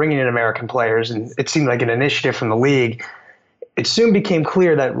talent and bringing in American players, and it seemed like an initiative from the league, it soon became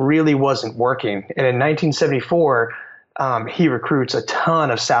clear that really wasn't working. And in 1974, he recruits a ton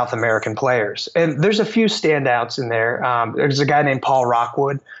of South American players. And there's a few standouts in there. There's a guy named Paul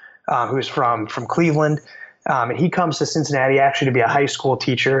Rockwood, who's from Cleveland. And he comes to Cincinnati actually to be a high school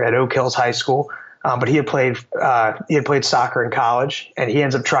teacher at Oak Hills High School. But he had played soccer in college, and he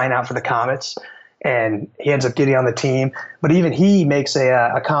ends up trying out for the Comets, and he ends up getting on the team. But even he makes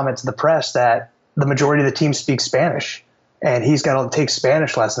a comment to the press that the majority of the team speaks Spanish, and he's got to take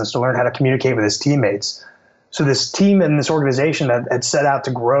Spanish lessons to learn how to communicate with his teammates. So this team and this organization that had set out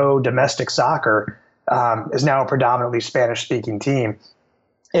to grow domestic soccer is now a predominantly Spanish-speaking team.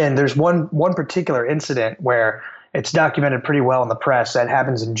 And there's one particular incident where it's documented pretty well in the press. That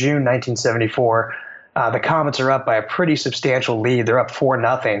happens in June 1974. The Comets are up by a pretty substantial lead. They're up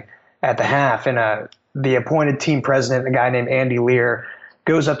 4-0 at the half. And the appointed team president, a guy named Andy Lear,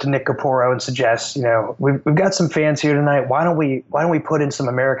 goes up to Nick Capurro and suggests, we've got some fans here tonight. Why don't we put in some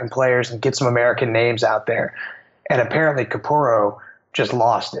American players and get some American names out there? And apparently Capurro just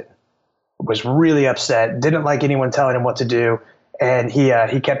lost it. Was really upset. Didn't like anyone telling him what to do. And he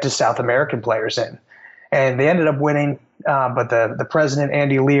kept his South American players in. And they ended up winning, but the president,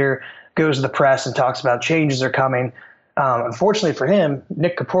 Andy Lear, goes to the press and talks about changes are coming. Unfortunately for him,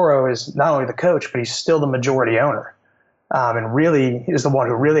 Nick Capurro is not only the coach, but he's still the majority owner, and really is the one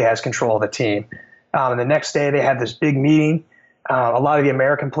who really has control of the team. And the next day they have this big meeting. A lot of the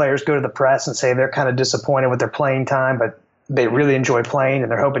American players go to the press and say they're kind of disappointed with their playing time, but they really enjoy playing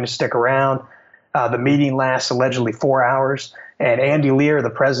and they're hoping to stick around. The meeting lasts allegedly 4 hours. And Andy Lear, the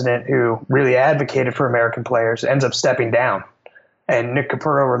president who really advocated for American players, ends up stepping down. And Nick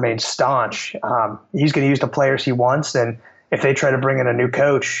Capurro remains staunch. He's going to use the players he wants. And if they try to bring in a new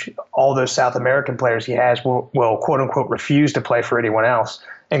coach, all those South American players he has will quote unquote, refuse to play for anyone else,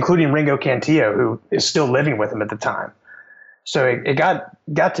 including Ringo Cantillo, who is still living with him at the time. So it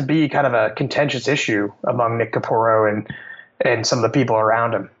got to be kind of a contentious issue among Nick Capurro and some of the people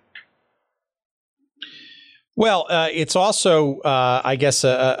around him. Well, it's also, I guess,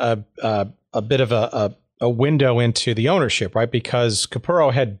 a bit of a window into the ownership, right? Because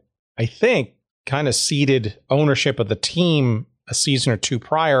Capurro had, I think, kind of ceded ownership of the team a season or two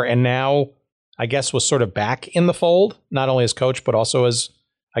prior, and now, I guess, was sort of back in the fold, not only as coach, but also as,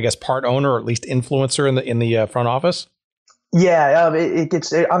 I guess, part owner or at least influencer in the front office. Yeah, it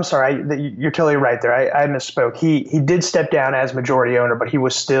gets. I'm sorry, you're totally right there. I misspoke. He did step down as majority owner, but he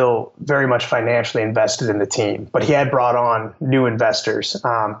was still very much financially invested in the team. But he had brought on new investors.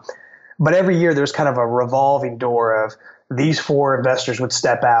 But every year there's kind of a revolving door of these four investors would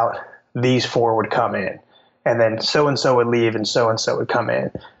step out, these four would come in, and then so and so would leave, and so would come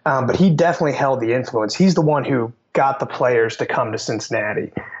in. But he definitely held the influence. He's the one who got the players to come to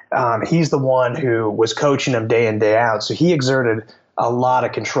Cincinnati. He's the one who was coaching them day in, day out. So he exerted a lot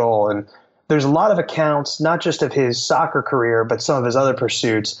of control. And there's a lot of accounts, not just of his soccer career, but some of his other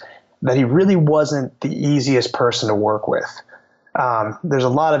pursuits, that he really wasn't the easiest person to work with. There's a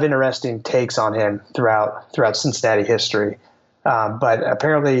lot of interesting takes on him throughout Cincinnati history. But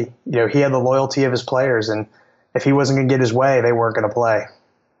apparently, he had the loyalty of his players, and if he wasn't going to get his way, they weren't going to play.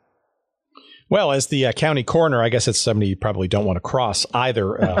 Well, as the county coroner, I guess it's somebody you probably don't want to cross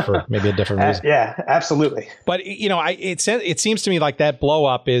either for maybe a different reason. Yeah, absolutely. But it seems to me like that blow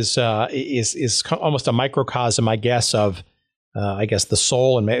up is almost a microcosm, I guess, of the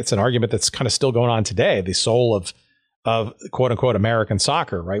soul, and it's an argument that's kind of still going on today. The soul of quote unquote American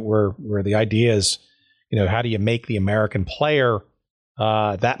soccer, right? Where the idea is, how do you make the American player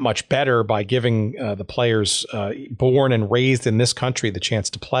that much better by giving the players born and raised in this country the chance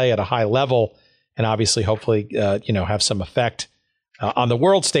to play at a high level, and obviously, hopefully, have some effect on the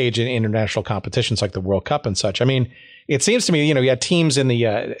world stage in international competitions like the World Cup and such. I mean, it seems to me, you had teams in the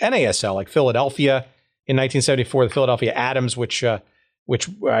NASL like Philadelphia in 1974, the Philadelphia Atoms, which I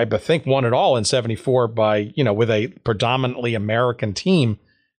think won it all in '74 by with a predominantly American team.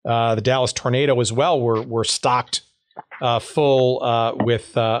 The Dallas Tornado as well were stocked full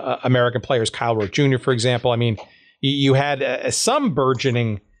with American players. Kyle Rote Jr., for example. I mean, you had some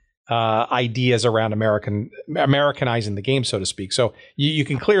burgeoning ideas around Americanizing the game, so to speak. So you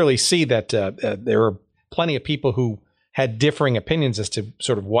can clearly see that there were plenty of people who had differing opinions as to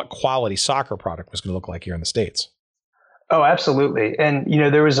sort of what quality soccer product was going to look like here in the States. Oh, absolutely. And,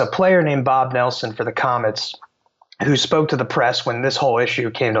 there was a player named Bob Nelson for the Comets who spoke to the press when this whole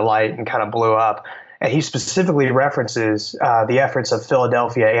issue came to light and kind of blew up. And he specifically references the efforts of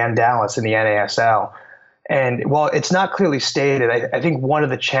Philadelphia and Dallas in the NASL. And while it's not clearly stated, I think one of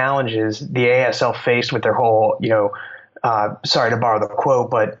the challenges the ASL faced with their whole, sorry to borrow the quote,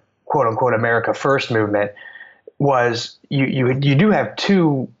 but quote unquote America First movement was you do have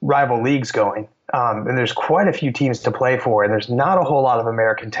two rival leagues going. And there's quite a few teams to play for, and there's not a whole lot of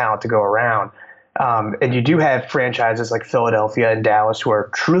American talent to go around. And you do have franchises like Philadelphia and Dallas who are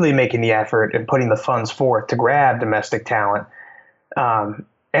truly making the effort and putting the funds forth to grab domestic talent.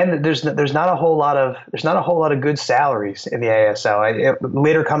 And there's not a whole lot of good salaries in the ASL. It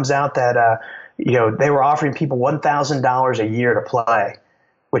later comes out that they were offering people $1,000 a year to play,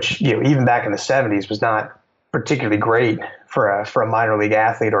 which even back in the 70s was not particularly great for a minor league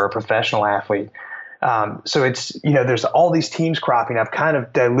athlete or a professional athlete. So it's there's all these teams cropping up, kind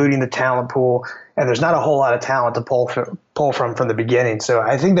of diluting the talent pool, and there's not a whole lot of talent to pull from the beginning. So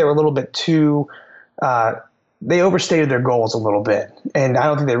I think they were a little bit too. They overstated their goals a little bit, and I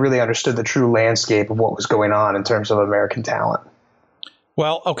don't think they really understood the true landscape of what was going on in terms of American talent.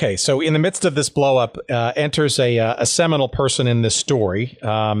 Well, okay, so in the midst of this blow up, enters a seminal person in this story,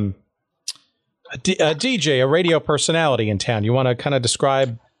 a DJ, a radio personality in town. You want to kind of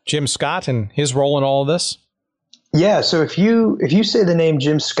describe Jim Scott and his role in all of this? Yeah, so if you say the name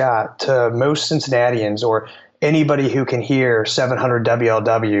Jim Scott to most Cincinnatians or anybody who can hear 700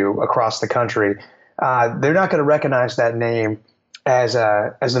 WLW across the country, they're not going to recognize that name as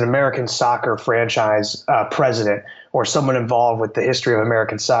an American soccer franchise president or someone involved with the history of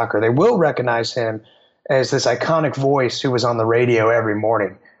American soccer. They will recognize him as this iconic voice who was on the radio every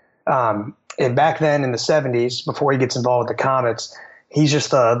morning. And back then in the 70s, before he gets involved with the Comets, he's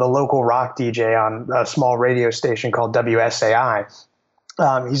just the local rock DJ on a small radio station called WSAI.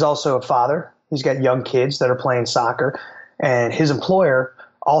 He's also a father. He's got young kids that are playing soccer, and his employer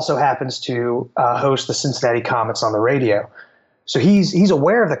also happens to host the Cincinnati Comets on the radio. So he's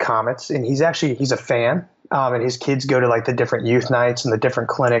aware of the Comets, and he's a fan. And his kids go to like the different youth nights and the different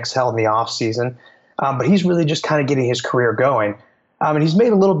clinics held in the off season. But he's really just kind of getting his career going. And he's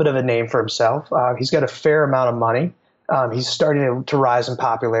made a little bit of a name for himself. He's got a fair amount of money. He's starting to rise in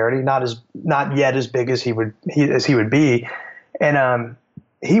popularity, not yet as big as he would be, and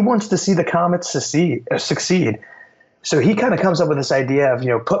he wants to see the Comets succeed. So he kind of comes up with this idea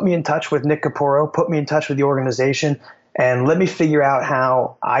of put me in touch with Nick Capurro, put me in touch with the organization, and let me figure out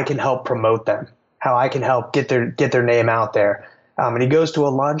how I can help promote them, how I can help get their name out there. And he goes to a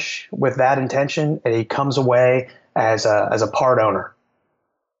lunch with that intention, and he comes away as a part owner.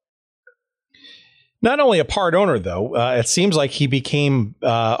 Not only a part owner, though, it seems like he became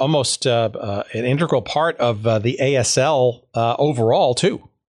almost an integral part of the ASL overall, too.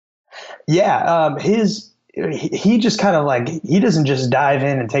 Yeah, he just kind of like, he doesn't just dive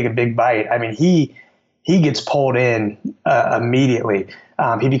in and take a big bite. I mean, he gets pulled in immediately.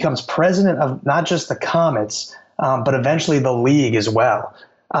 He becomes president of not just the Comets, but eventually the league as well.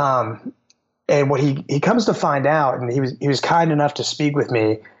 And what he comes to find out, and he was kind enough to speak with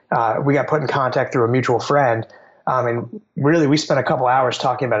me. We got put in contact through a mutual friend, and really we spent a couple hours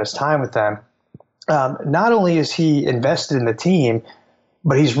talking about his time with them. Not only is he invested in the team,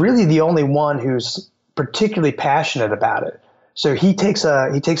 but he's really the only one who's particularly passionate about it. So he takes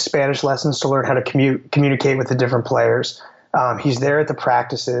Spanish lessons to learn how to communicate with the different players. He's there at the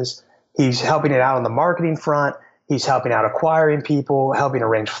practices. He's helping it out on the marketing front. He's helping out acquiring people, helping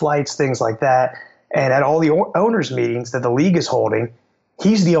arrange flights, things like that. And at all the owners' meetings that the league is holding,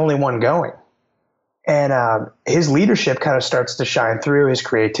 he's the only one going. And his leadership kind of starts to shine through. His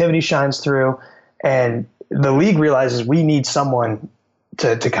creativity shines through. And the league realizes we need someone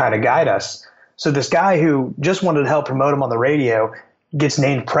to kind of guide us. So this guy who just wanted to help promote him on the radio gets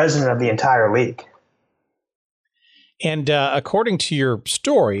named president of the entire league. And according to your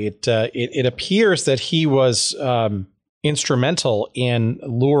story, it appears that he was instrumental in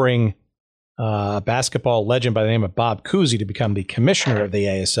luring a basketball legend by the name of Bob Cousy to become the commissioner of the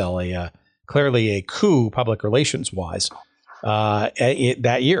ASL, clearly a coup public relations-wise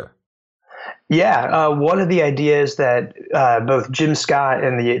that year. Yeah, one of the ideas that both Jim Scott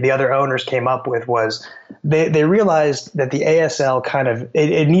and the other owners came up with was they realized that the ASL kind of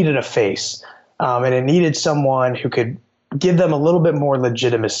it needed a face, and it needed someone who could give them a little bit more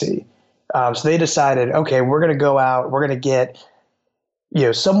legitimacy. So they decided, okay, we're going to go out, we're going to get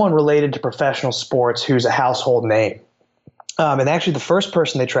someone related to professional sports who's a household name. And actually, the first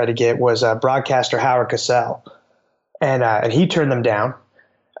person they tried to get was broadcaster Howard Cosell, and he turned them down.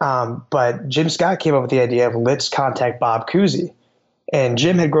 But Jim Scott came up with the idea of let's contact Bob Cousy. And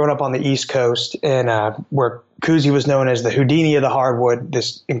Jim had grown up on the East Coast, and where Cousy was known as the Houdini of the hardwood,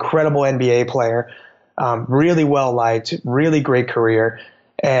 this incredible NBA player, really well liked, really great career.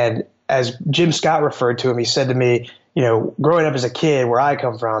 And as Jim Scott referred to him, he said to me, growing up as a kid where I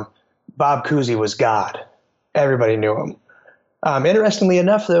come from, Bob Cousy was God. Everybody knew him. Interestingly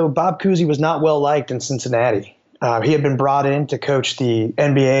enough, though, Bob Cousy was not well liked in Cincinnati. He had been brought in to coach the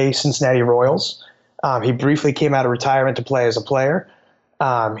NBA Cincinnati Royals. He briefly came out of retirement to play as a player.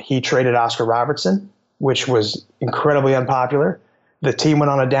 He traded Oscar Robertson, which was incredibly unpopular. The team went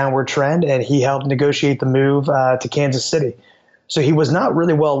on a downward trend, and he helped negotiate the move to Kansas City. So he was not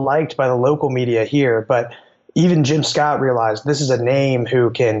really well liked by the local media here, but even Jim Scott realized this is a name who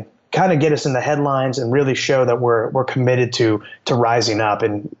can kind of get us in the headlines and really show that we're committed to rising up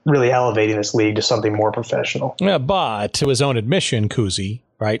and really elevating this league to something more professional. Yeah, but to his own admission, Cousy,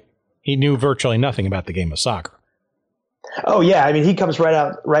 right? He knew virtually nothing about the game of soccer. Oh yeah, I mean he comes right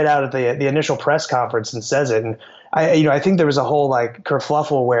out at the initial press conference and says it. And I think there was a whole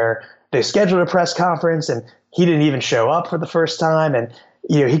kerfluffle where they scheduled a press conference and he didn't even show up for the first time. And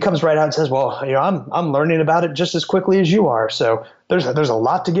he comes right out and says, well, I'm learning about it just as quickly as you are. So there's a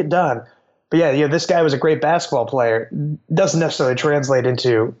lot to get done. But yeah, this guy was a great basketball player. Doesn't necessarily translate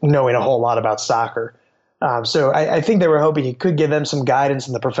into knowing a whole lot about soccer. So I think they were hoping he could give them some guidance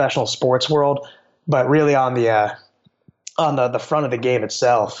in the professional sports world, but really on the front of the game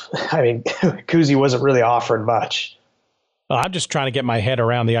itself, I mean, Cousy wasn't really offering much. Well, I'm just trying to get my head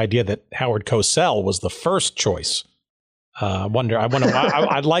around the idea that Howard Cosell was the first choice.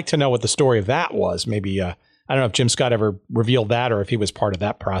 I'd like to know what the story of that was. Maybe I don't know if Jim Scott ever revealed that or if he was part of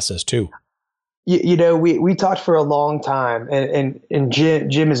that process too. We talked for a long time, and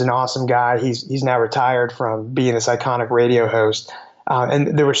Jim is an awesome guy. He's now retired from being this iconic radio host,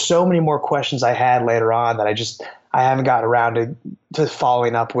 and there were so many more questions I had later on that I haven't gotten around to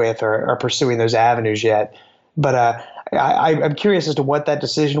following up with or pursuing those avenues yet. But I'm curious as to what that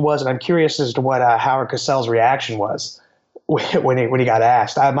decision was, and I'm curious as to what Howard Cosell's reaction was when he got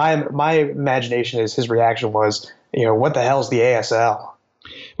asked. My imagination is his reaction was, what the hell's the ASL?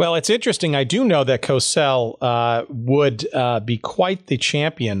 Well, it's interesting. I do know that Cosell would be quite the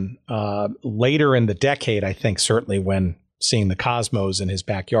champion later in the decade, I think, certainly when seeing the Cosmos in his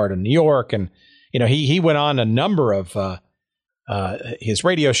backyard in New York. And, he went on a number of his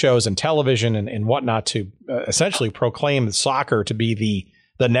radio shows and television and whatnot to essentially proclaim soccer to be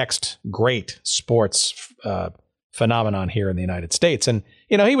the next great sports phenomenon here in the United States. And,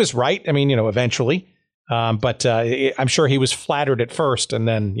 he was right. I mean, eventually. But I'm sure he was flattered at first and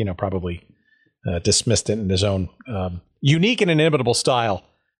then, probably dismissed it in his own unique and inimitable style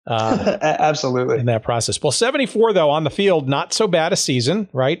Absolutely. in that process. Well, 74, though, on the field, not so bad a season,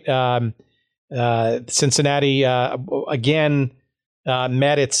 right? Cincinnati, again,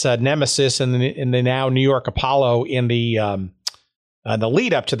 met its nemesis in the now New York Apollo in the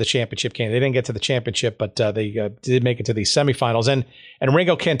lead up to the championship game. They didn't get to the championship, but they did make it to the semifinals. And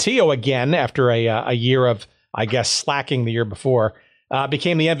Ringo Cantillo, again, after a year of, I guess, slacking the year before,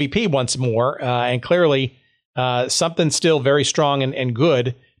 became the MVP once more. And clearly something still very strong and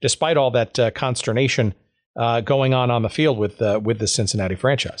good, despite all that consternation going on the field with the Cincinnati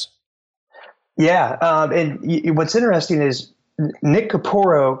franchise. Yeah. And what's interesting is Nick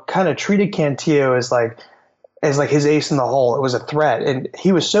Capurro kind of treated Cantillo as like his ace in the hole. It was a threat. And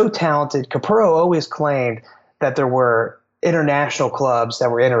he was so talented. Capurro always claimed that there were international clubs that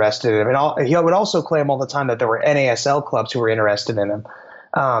were interested in him. And he would also claim all the time that there were NASL clubs who were interested in him.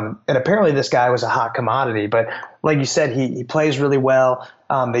 And apparently this guy was a hot commodity. But like you said, he plays really well.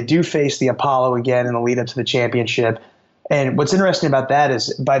 They do face the Apollo again in the lead up to the championship. And what's interesting about that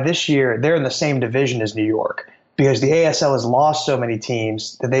is by this year, they're in the same division as New York because the ASL has lost so many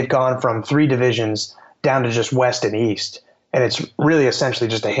teams that they've gone from 3 divisions down to just West and East. And it's really essentially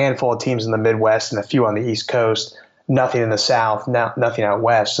just a handful of teams in the Midwest and a few on the East Coast, nothing in the South, nothing out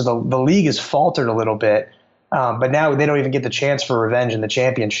West. So the league has faltered a little bit, but now they don't even get the chance for revenge in the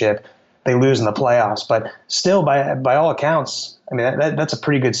championship. They lose in the playoffs. But still, by all accounts, I mean, that's a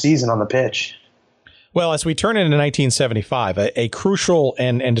pretty good season on the pitch. Well, as we turn into 1975, a crucial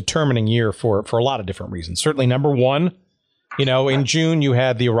and determining year for a lot of different reasons. Certainly, number one, in June, you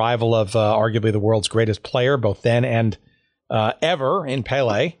had the arrival of arguably the world's greatest player, both then and ever, in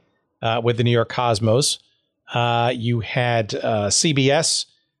Pelé, with the New York Cosmos. You had CBS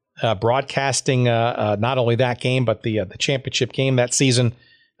broadcasting not only that game, but the championship game that season.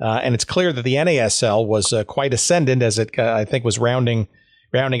 And it's clear that the NASL was quite ascendant as it, I think, was rounding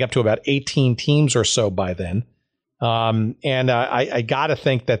up to about 18 teams or so by then. And I got to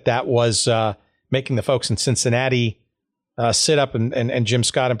think that was making the folks in Cincinnati sit up and Jim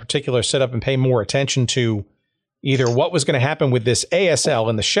Scott in particular sit up and pay more attention to either what was going to happen with this ASL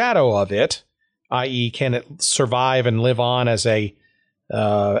in the shadow of it, i.e. can it survive and live on as a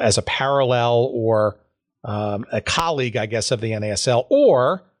parallel or a colleague, I guess, of the NASL,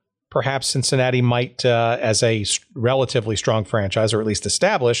 or perhaps Cincinnati might, as a relatively strong franchise, or at least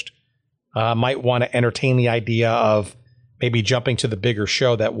established, might want to entertain the idea of maybe jumping to the bigger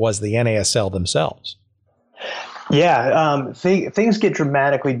show that was the NASL themselves. Yeah, things get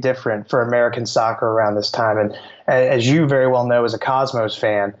dramatically different for American soccer around this time. And as you very well know as a Cosmos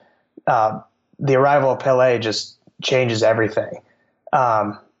fan, the arrival of Pelé just changes everything.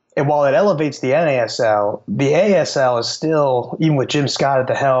 And while it elevates the NASL, the ASL is still, even with Jim Scott at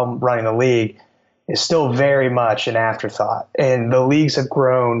the helm running the league, is still very much an afterthought. And the leagues have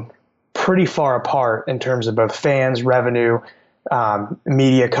grown pretty far apart in terms of both fans, revenue,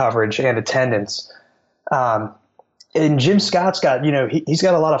 media coverage, and attendance. And Jim Scott's got, he's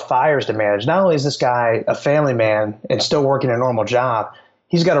got a lot of fires to manage. Not only is this guy a family man and still working a normal job,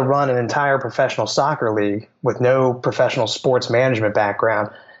 he's got to run an entire professional soccer league with no professional sports management background.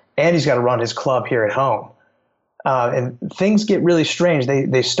 And he's got to run his club here at home. And things get really strange.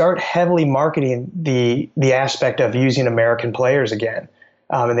 They start heavily marketing the aspect of using American players again.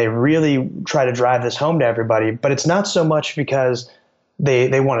 And they really try to drive this home to everybody. But it's not so much because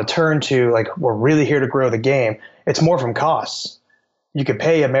they want to turn to, like, we're really here to grow the game. It's more from costs. You could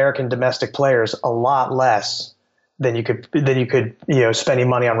pay American domestic players a lot less than you could spending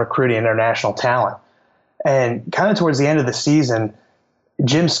money on recruiting international talent. And kind of towards the end of the season,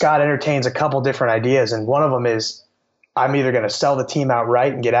 Jim Scott entertains a couple different ideas, and one of them is, I'm either going to sell the team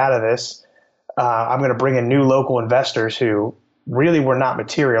outright and get out of this. I'm going to bring in new local investors who really were not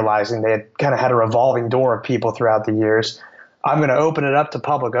materializing. They had kind of had a revolving door of people throughout the years. I'm going to open it up to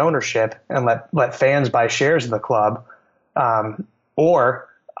public ownership and let fans buy shares of the club. Or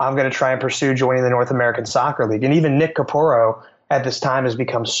I'm going to try and pursue joining the North American Soccer League. And even Nick Capurro at this time has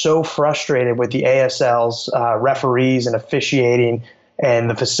become so frustrated with the ASL's referees and officiating and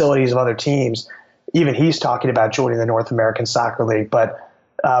the facilities of other teams. Even he's talking about joining the North American Soccer League. But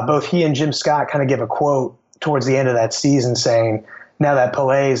both he and Jim Scott kind of give a quote towards the end of that season saying, now that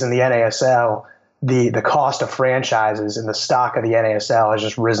Pelé's in the NASL, the cost of franchises and the stock of the NASL has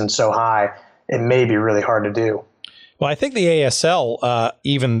just risen so high, it may be really hard to do. Well, I think the ASL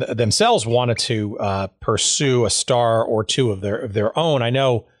even themselves wanted to pursue a star or two of their own. I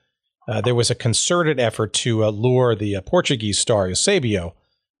know there was a concerted effort to lure the Portuguese star Eusebio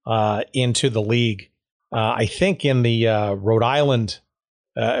into the league. I think in the Rhode Island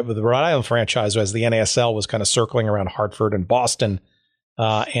franchise, as the NASL was kind of circling around Hartford and Boston.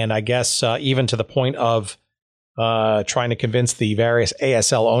 and I guess even to the point of trying to convince the various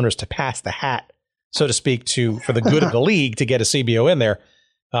ASL owners to pass the hat, so to speak, for the good of the league to get a CBO in there.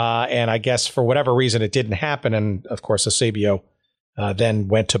 And I guess for whatever reason it didn't happen. And of course, the CBO then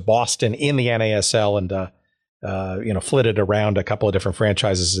went to Boston in the NASL and flitted around a couple of different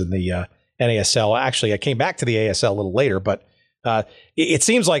franchises in the NASL. Actually, I came back to the ASL a little later, but it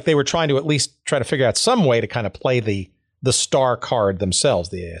seems like they were trying to at least try to figure out some way to kind of play the star card themselves,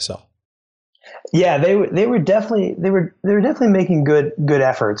 the ASL. Yeah, they were definitely making good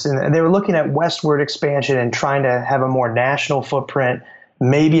efforts, and they were looking at westward expansion and trying to have a more national footprint,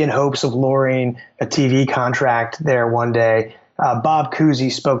 maybe in hopes of luring a TV contract there one day. Bob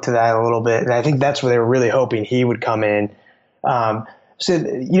Cousy spoke to that a little bit, and I think that's where they were really hoping he would come in. So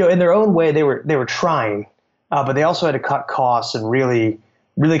in their own way, they were trying, but they also had to cut costs and really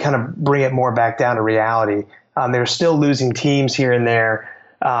kind of bring it more back down to reality. They were still losing teams here and there.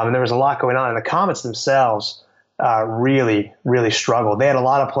 And there was a lot going on, and the Comets themselves really struggled. They had a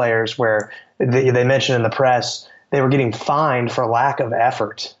lot of players where they mentioned in the press they were getting fined for lack of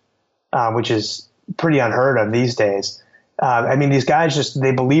effort, which is pretty unheard of these days. These guys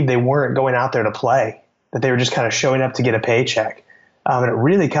they believed they weren't going out there to play, that they were just kind of showing up to get a paycheck. And it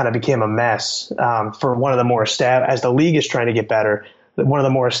really kind of became a mess for one of the more as the league is trying to get better, one of the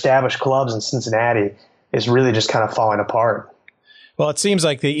more established clubs in Cincinnati is really just kind of falling apart. Well, it seems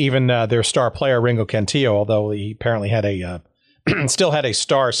like even their star player, Ringo Cantillo, although he apparently had still had a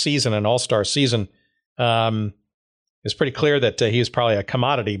star season, an all-star season, it's pretty clear that he was probably a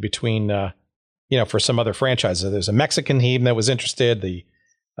commodity between, for some other franchises. There's a Mexican team that was interested.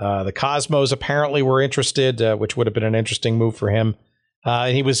 The Cosmos apparently were interested, which would have been an interesting move for him.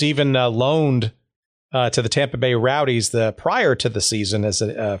 And he was even loaned to the Tampa Bay Rowdies prior to the season as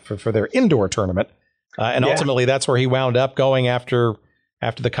for their indoor tournament. Ultimately, that's where he wound up going after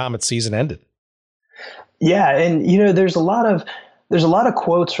the Comets season ended. Yeah, and there's a lot of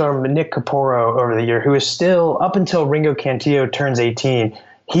quotes from Nick Capurro over the year, who is still, up until Ringo Cantillo turns 18,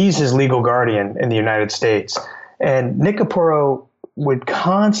 he's his legal guardian in the United States. And Nick Capurro would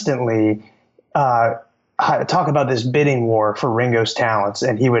constantly talk about this bidding war for Ringo's talents,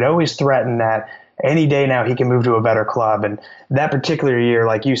 and he would always threaten that any day now he can move to a better club. And that particular year,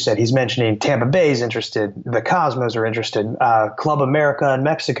 like you said, he's mentioning Tampa Bay's interested, the Cosmos are interested, Club America in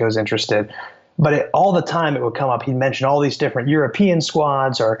Mexico's interested. But all the time it would come up, he'd mention all these different European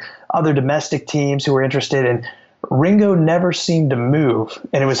squads or other domestic teams who were interested. And Ringo never seemed to move.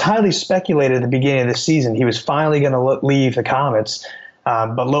 And it was highly speculated at the beginning of the season he was finally going to leave the Comets.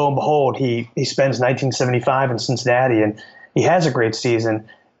 But lo and behold, he spends 1975 in Cincinnati, and he has a great season.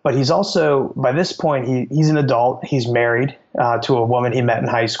 But he's also, by this point, he's an adult. He's married to a woman he met in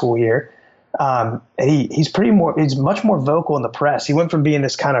high school here. And he's much more vocal in the press. He went from being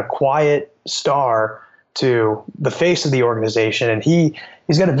this kind of quiet star to the face of the organization. And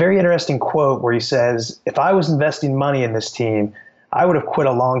he's got a very interesting quote where he says, "If I was investing money in this team, I would have quit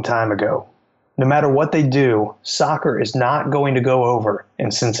a long time ago. No matter what they do, soccer is not going to go over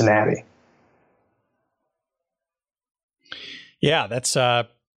in Cincinnati." Yeah, that's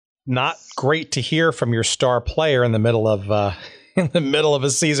not great to hear from your star player in the middle of a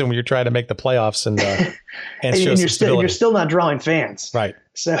season when you're trying to make the playoffs and show some stability. You're still not drawing fans, right?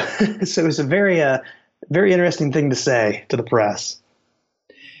 So it's a very interesting thing to say to the press.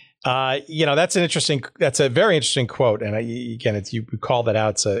 That's a very interesting quote, and again, you call that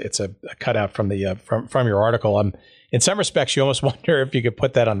out. It's a cutout from the from your article. In some respects, you almost wonder if you could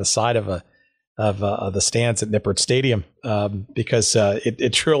put that on the side of the stands at Nippert Stadium, because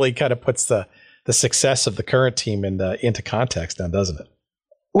it truly kind of puts the success of the current team into context now, doesn't it?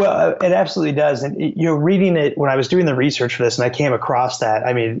 Well, it absolutely does. And reading it when I was doing the research for this, and I came across that.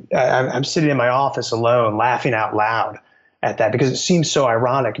 I mean, I'm sitting in my office alone, laughing out loud at that because it seems so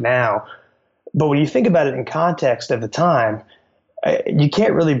ironic now. But when you think about it in context of the time, you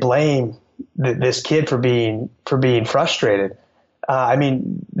can't really blame this kid for being frustrated.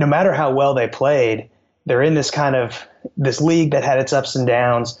 No matter how well they played, they're in this league that had its ups and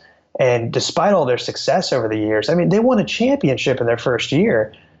downs. And despite all their success over the years, they won a championship in their first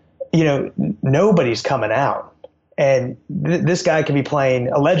year. Nobody's coming out. And this guy could be playing,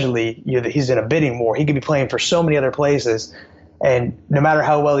 allegedly, he's in a bidding war. He could be playing for so many other places. And no matter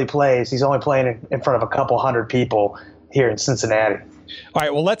how well he plays, he's only playing in front of a couple hundred people here in Cincinnati. All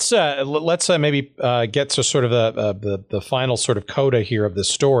right. Well, let's maybe get to sort of the final sort of coda here of this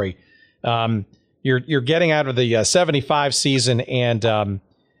story. You're getting out of the 75 season, and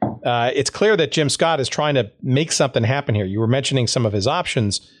it's clear that Jim Scott is trying to make something happen here. You were mentioning some of his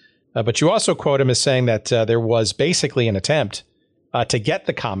options, but you also quote him as saying that there was basically an attempt to get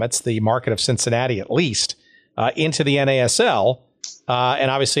the Comets, the market of Cincinnati at least, into the NASL.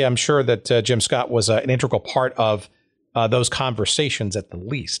 And obviously, I'm sure that Jim Scott was an integral part of those conversations at the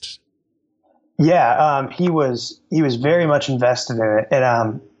least. Yeah, he was very much invested in it,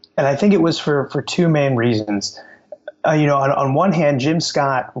 and I think it was for two main reasons. On one hand, Jim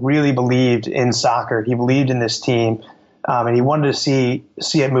Scott really believed in soccer. He believed in this team, and he wanted to see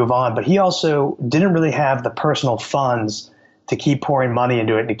it move on. But he also didn't really have the personal funds to keep pouring money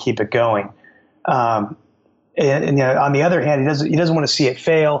into it and to keep it going. And on the other hand, he doesn't want to see it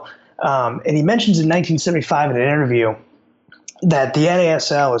fail. And he mentions in 1975 in an interview that the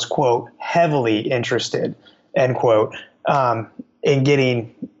NASL is, quote, heavily interested, end quote, in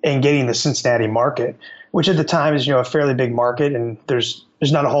getting the Cincinnati market, which at the time is, a fairly big market, and there's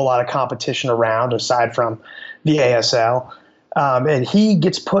not a whole lot of competition around aside from the ASL. And he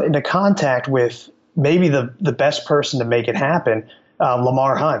gets put into contact with maybe the best person to make it happen,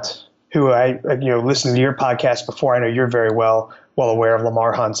 Lamar Hunt, who I listened to your podcast before. I know you're very well aware of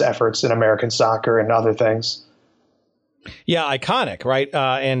Lamar Hunt's efforts in American soccer and other things. Yeah, iconic, right?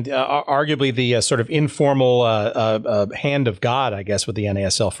 And arguably the sort of informal hand of God, I guess, with the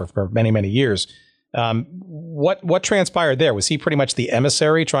NASL for many, many years. What transpired there? Was he pretty much the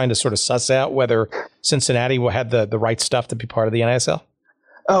emissary trying to sort of suss out whether Cincinnati had the right stuff to be part of the NASL?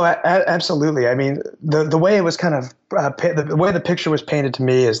 Oh, absolutely. I mean, the way it was kind of the way the picture was painted to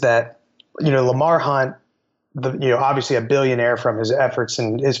me is that, Lamar Hunt, obviously a billionaire from his efforts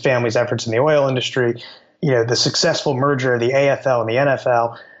and his family's efforts in the oil industry, the successful merger of the AFL and the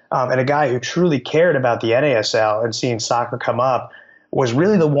NFL, and a guy who truly cared about the NASL and seeing soccer come up, was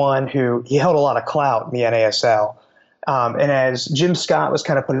really the one who he held a lot of clout in the NASL. And as Jim Scott was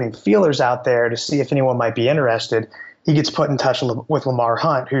kind of putting feelers out there to see if anyone might be interested, he gets put in touch with Lamar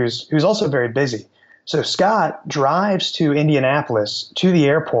Hunt, who's also very busy. So Scott drives to Indianapolis to the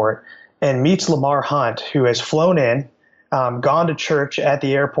airport and meets Lamar Hunt, who has flown in, gone to church at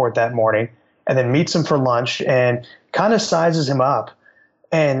the airport that morning, and then meets him for lunch and kind of sizes him up.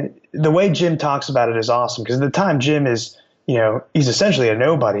 And the way Jim talks about it is awesome, because at the time Jim is, he's essentially a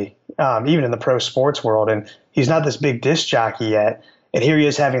nobody, even in the pro sports world. And he's not this big disc jockey yet. And here he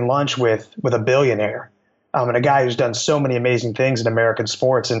is having lunch with a billionaire, and a guy who's done so many amazing things in American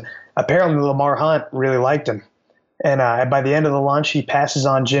sports. And apparently Lamar Hunt really liked him. And by the end of the lunch, he passes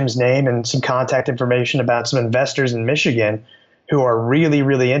on Jim's name and some contact information about some investors in Michigan who are really,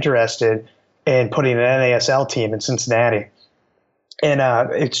 really interested in putting an NASL team in Cincinnati. And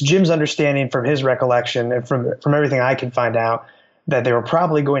it's Jim's understanding from his recollection and from everything I can find out that they were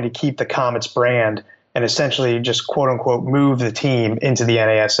probably going to keep the Comets brand and essentially just, quote unquote, move the team into the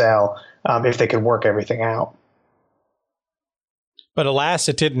NASL if they could work everything out. But alas,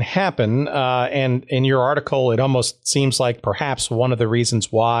 it didn't happen. And in your article, it almost seems like perhaps one of the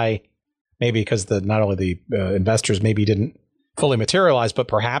reasons why, maybe because not only the investors maybe didn't fully materialize, but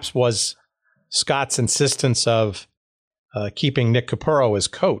perhaps was Scott's insistence of keeping Nick Capurro as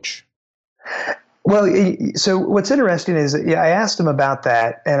coach. Well, so what's interesting is, I asked him about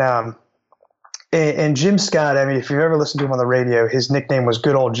that, and Jim Scott, I mean, if you've ever listened to him on the radio, his nickname was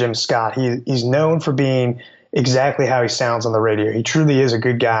Good Old Jim Scott. He's known for being exactly how he sounds on the radio. He truly is a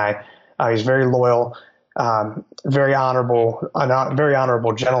good guy. He's very loyal, very honorable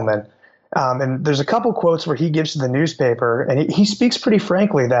gentleman. And there's a couple quotes where he gives to the newspaper, and he speaks pretty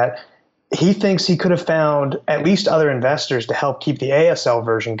frankly that he thinks he could have found at least other investors to help keep the ASL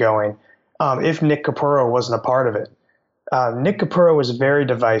version going if Nick Capurro wasn't a part of it. Nick Capurro was very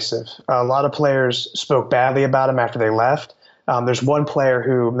divisive. A lot of players spoke badly about him after they left. There's one player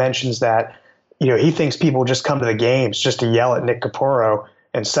who mentions that he thinks people just come to the games just to yell at Nick Capurro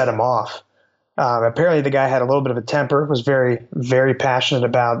and set him off. Apparently the guy had a little bit of a temper, was very, very passionate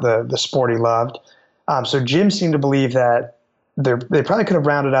about the sport he loved. So Jim seemed to believe that they probably could have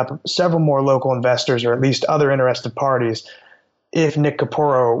rounded up several more local investors or at least other interested parties if Nick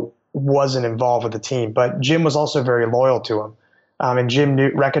Capurro wasn't involved with the team. But Jim was also very loyal to him. And Jim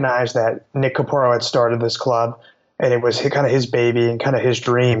recognized that Nick Capurro had started this club, and it was kind of his baby and kind of his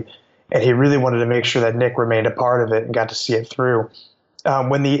dream. And he really wanted to make sure that Nick remained a part of it and got to see it through.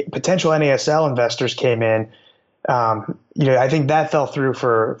 When the potential NASL investors came in, I think that fell through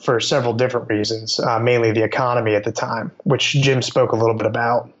for several different reasons, mainly the economy at the time, which Jim spoke a little bit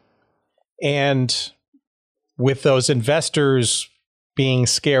about. And with those investors being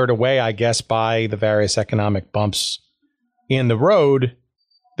scared away, I guess, by the various economic bumps in the road,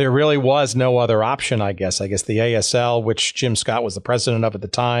 there really was no other option, I guess. I guess the ASL, which Jim Scott was the president of at the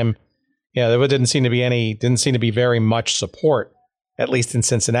time, there didn't seem to be very much support, at least in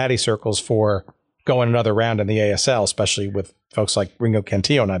Cincinnati circles, for going another round in the ASL, especially with folks like Ringo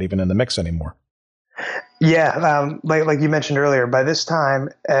Cantillo not even in the mix anymore. Yeah, like you mentioned earlier, by this time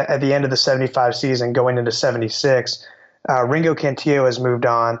at the end of the 75 season, going into 76, Ringo Cantillo has moved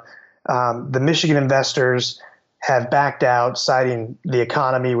on. The Michigan investors have backed out, citing the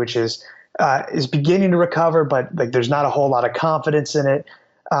economy, which is beginning to recover, but like there's not a whole lot of confidence in it.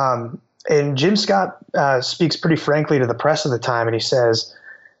 And Jim Scott speaks pretty frankly to the press at the time, and he says,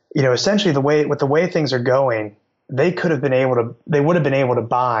 essentially with the way things are going, they would have been able to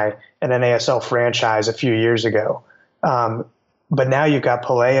buy an NASL franchise a few years ago. But now you've got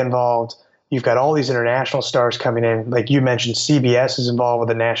Pelé involved. You've got all these international stars coming in. Like you mentioned, CBS is involved with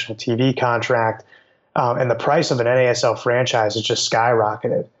a national TV contract. And the price of an NASL franchise has just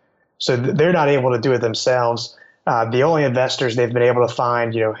skyrocketed. So they're not able to do it themselves. The only investors they've been able to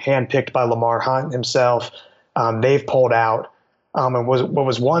find, handpicked by Lamar Hunt himself, they've pulled out. And what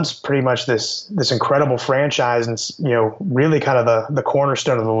was once pretty much this incredible franchise and, really kind of the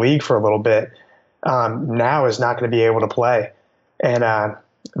cornerstone of the league for a little bit, now is not going to be able to play. And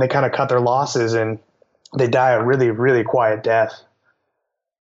they kind of cut their losses and they die a really, really quiet death.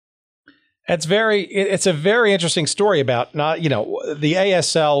 It's a very interesting story about the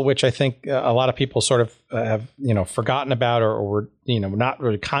ASL, which I think a lot of people sort of have, forgotten about or were, not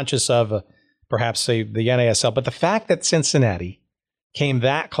really conscious of, perhaps say the NASL, but the fact that Cincinnati came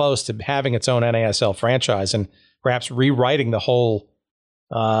that close to having its own NASL franchise and perhaps rewriting the whole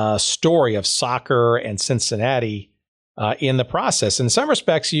story of soccer and Cincinnati in the process. In some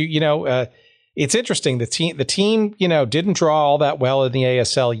respects, it's interesting. The team, didn't draw all that well in the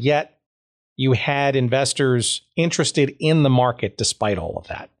ASL, yet you had investors interested in the market despite all of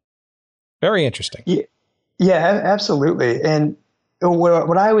that. Very interesting. Yeah, absolutely. And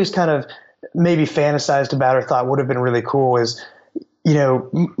what I always kind of maybe fantasized about or thought would have been really cool is,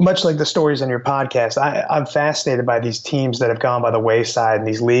 much like the stories on your podcast, I'm fascinated by these teams that have gone by the wayside and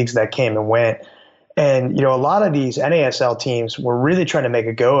these leagues that came and went. And, a lot of these NASL teams were really trying to make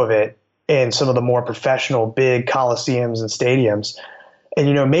a go of it in some of the more professional, big coliseums and stadiums.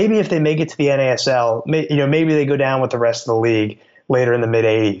 And, maybe if they make it to the NASL, maybe they go down with the rest of the league later in the mid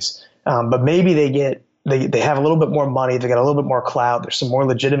 80s. But maybe they have a little bit more money. They got a little bit more clout. There's some more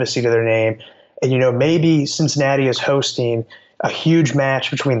legitimacy to their name. And, maybe Cincinnati is hosting a huge match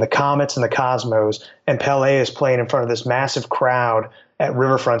between the Comets and the Cosmos, and Pelé is playing in front of this massive crowd at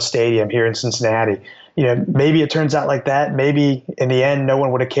Riverfront Stadium here in Cincinnati. Maybe it turns out like that. Maybe in the end, no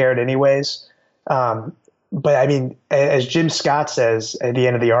one would have cared anyways. But I mean, as Jim Scott says at the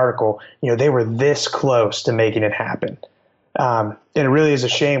end of the article, they were this close to making it happen. And it really is a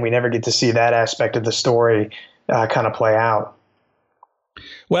shame we never get to see that aspect of the story kind of play out.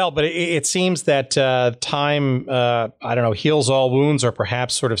 Well, but it seems that time, heals all wounds or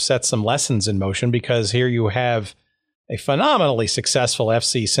perhaps sort of sets some lessons in motion, because here you have a phenomenally successful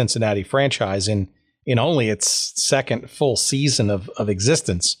FC Cincinnati franchise in only its second full season of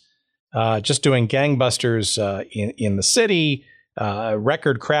existence. Just doing gangbusters in the city,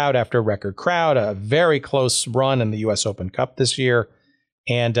 record crowd after record crowd, a very close run in the U.S. Open Cup this year,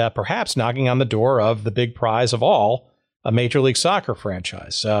 and perhaps knocking on the door of the big prize of all, a Major League Soccer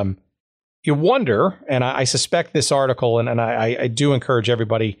franchise. You wonder, and I suspect this article, and I do encourage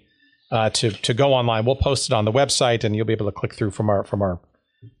everybody to go online. We'll post it on the website, and you'll be able to click through from our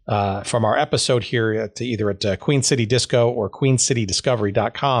episode here to either at Queen City Disco or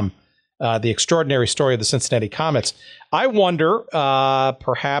queencitydiscovery.com. The extraordinary story of the Cincinnati Comets. I wonder,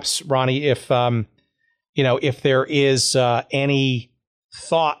 perhaps, Ronny, if there is any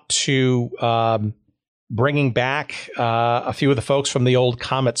thought to bringing back a few of the folks from the old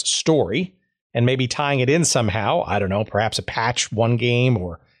Comets story and maybe tying it in somehow. I don't know, perhaps a patch one game,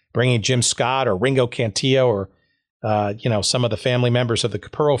 or bringing Jim Scott or Ringo Cantillo or some of the family members of the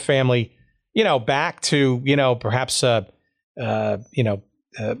Capurro family, back to perhaps a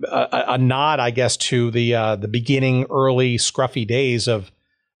nod, I guess, to the beginning, early, scruffy days of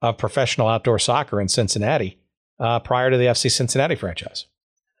professional outdoor soccer in Cincinnati prior to the FC Cincinnati franchise.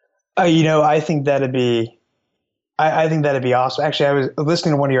 I think that'd be awesome. Actually, I was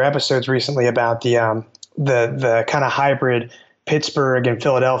listening to one of your episodes recently about the kind of hybrid Pittsburgh and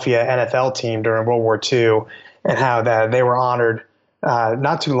Philadelphia NFL team during World War II, and how that they were honored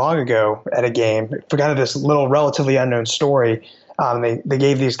not too long ago at a game for kind of this little relatively unknown story. They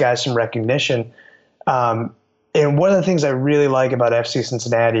gave these guys some recognition. And one of the things I really like about FC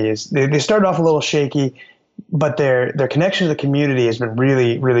Cincinnati is they started off a little shaky, but their connection to the community has been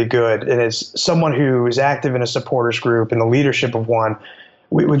really, really good. And as someone who is active in a supporters group and the leadership of one,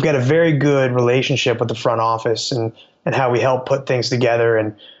 we've got a very good relationship with the front office and how we help put things together.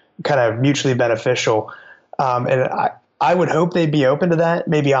 And kind of mutually beneficial. And I would hope they'd be open to that,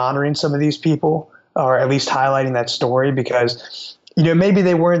 maybe honoring some of these people, or at least highlighting that story, because, maybe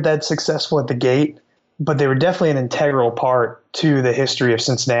they weren't that successful at the gate, but they were definitely an integral part to the history of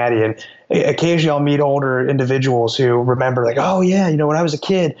Cincinnati. And occasionally I'll meet older individuals who remember, like, oh yeah, when I was a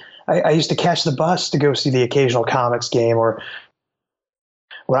kid, I used to catch the bus to go see the occasional Comets game, or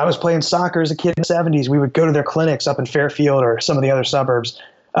when I was playing soccer as a kid in the 70s, we would go to their clinics up in Fairfield or some of the other suburbs.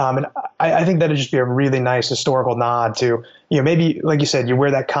 And I think that would just be a really nice historical nod to, maybe, like you said, you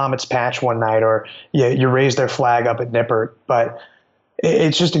wear that Comets patch one night, or you raise their flag up at Nippert. But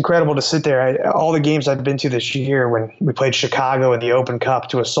it's just incredible to sit there. All the games I've been to this year, when we played Chicago in the Open Cup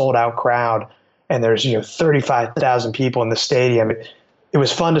to a sold-out crowd, and there's 35,000 people in the stadium, it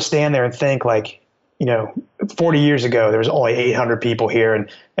was fun to stand there and think, like, 40 years ago, there was only 800 people here,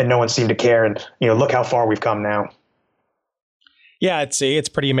 and no one seemed to care. And, look how far we've come now. Yeah, it's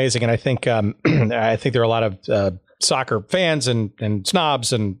pretty amazing. And I think I think there are a lot of soccer fans and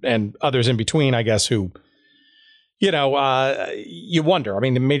snobs and others in between, I guess, who, you wonder. I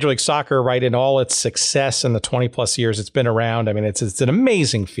mean, the Major League Soccer, right, in all its success in the 20 plus years it's been around, I mean, it's an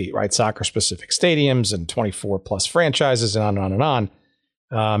amazing feat, right? Soccer specific stadiums and 24 plus franchises and on and on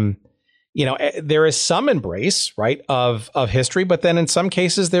and on. There is some embrace, right, of history, but then in some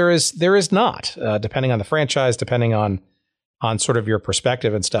cases there is not, depending on the franchise, depending on sort of your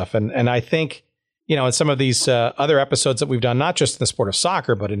perspective and stuff. And I think, in some of these other episodes that we've done, not just in the sport of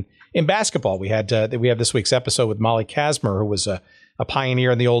soccer, but in basketball, we have this week's episode with Molly Kazmer, who was a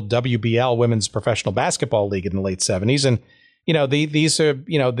pioneer in the old WBL, Women's Professional Basketball League, in the late 70s. And, these are,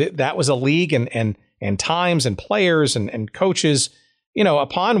 that was a league and times and players and coaches,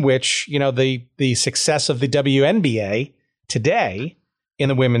 upon which, the success of the WNBA today in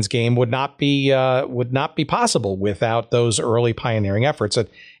the women's game would not be possible without those early pioneering efforts. And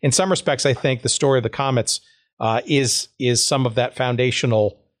in some respects, I think the story of the Comets is some of that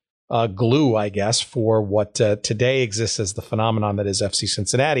foundational glue, I guess, for what today exists as the phenomenon that is FC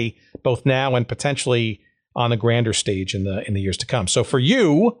Cincinnati, both now and potentially on the grander stage in the years to come. So for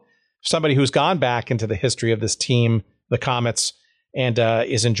you, somebody who's gone back into the history of this team, the Comets, and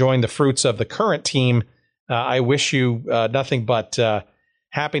is enjoying the fruits of the current team, I wish you nothing but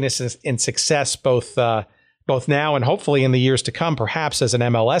happiness and success, both now and hopefully in the years to come, perhaps as an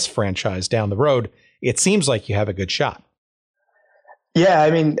MLS franchise down the road. It seems like you have a good shot. Yeah,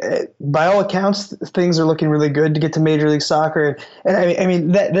 I mean, by all accounts, things are looking really good to get to Major League Soccer. And I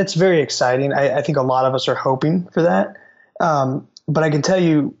mean that's very exciting. I think a lot of us are hoping for that. But I can tell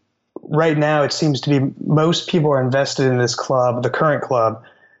you right now, it seems to be most people are invested in this club, the current club,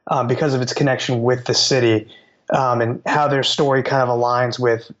 because of its connection with the city. And how their story kind of aligns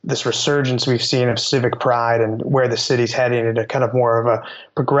with this resurgence we've seen of civic pride and where the city's heading into kind of more of a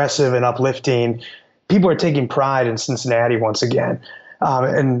progressive and uplifting. People are taking pride in Cincinnati once again.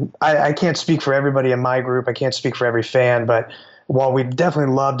 And I can't speak for everybody in my group. I can't speak for every fan. But while we'd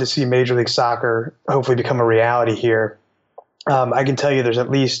definitely love to see Major League Soccer hopefully become a reality here, I can tell you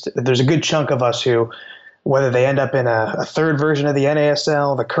there's a good chunk of us who, whether they end up in a third version of the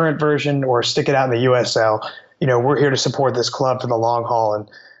NASL, the current version, or stick it out in the USL, we're here to support this club for the long haul and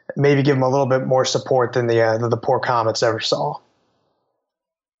maybe give them a little bit more support than the poor Comets ever saw.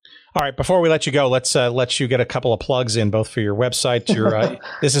 All right, before we let you go, let's let you get a couple of plugs in, both for your website.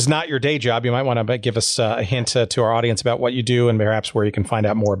 This is not your day job. You might want to give us a hint to our audience about what you do and perhaps where you can find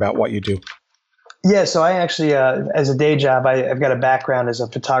out more about what you do. Yeah, so I actually, as a day job, I've got a background as a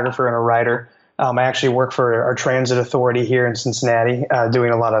photographer and a writer. I actually work for our transit authority here in Cincinnati,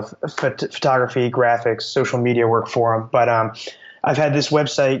 doing a lot of photography, graphics, social media work for them. But I've had this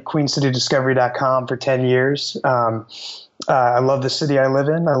website, queencitydiscovery.com, for 10 years. I love the city I live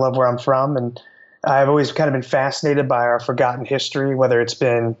in. I love where I'm from. And I've always kind of been fascinated by our forgotten history, whether it's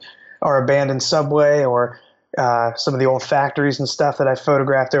been our abandoned subway or some of the old factories and stuff that I've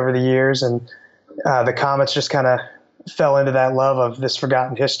photographed over the years. And the Comets just kind of fell into that love of this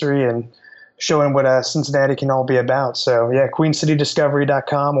forgotten history and showing what Cincinnati can all be about. So yeah,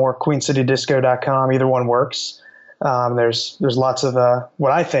 queencitydiscovery.com or queencitydisco.com, either one works. There's lots of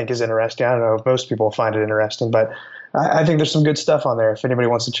what I think is interesting. I don't know if most people find it interesting, but I think there's some good stuff on there if anybody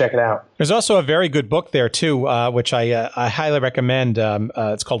wants to check it out. There's also a very good book there too, which I highly recommend.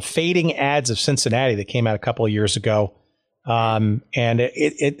 It's called Fading Ads of Cincinnati, that came out a couple of years ago. And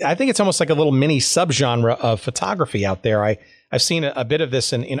I think it's almost like a little mini subgenre of photography out there. I've seen a bit of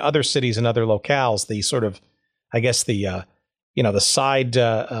this in other cities and other locales. The sort of, I guess the side,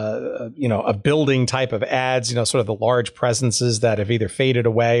 a building type of ads, sort of the large presences that have either faded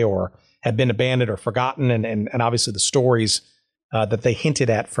away or have been abandoned or forgotten. And obviously the stories that they hinted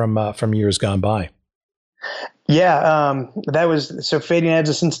at from years gone by. Yeah, that was so. Fading Ads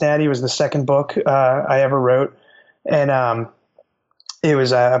of Cincinnati was the second book I ever wrote, and it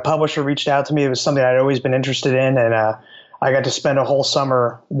was a publisher reached out to me. It was something I'd always been interested in, and I got to spend a whole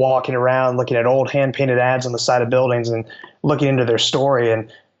summer walking around, looking at old hand painted ads on the side of buildings and looking into their story.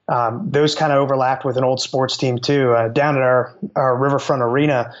 And those kind of overlapped with an old sports team too. Down at our riverfront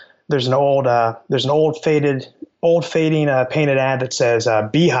arena, there's an old fading painted ad that says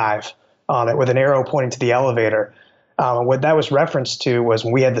Beehive on it with an arrow pointing to the elevator. What that was referenced to was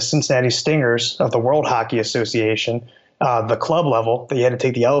when we had the Cincinnati Stingers of the World Hockey Association, the club level that you had to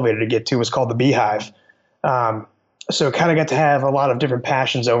take the elevator to get to was called the Beehive. So kind of got to have a lot of different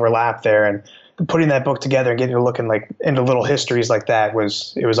passions overlap there, and putting that book together and getting to looking into little histories like that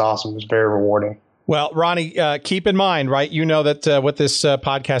was awesome. It was very rewarding. Well, Ronny, keep in mind, right? You know that what this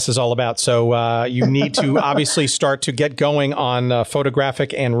podcast is all about. So you need to obviously start to get going on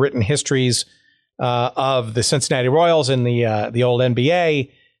photographic and written histories of the Cincinnati Royals in the old NBA,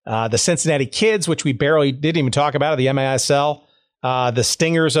 the Cincinnati Kids, which we barely didn't even talk about, the NASL, the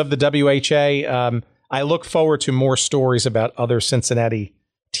Stingers of the WHA. I look forward to more stories about other Cincinnati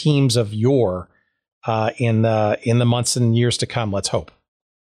teams of yore in the months and years to come. Let's hope.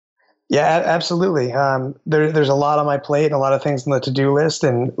 Yeah, absolutely. There's a lot on my plate and a lot of things on the to-do list,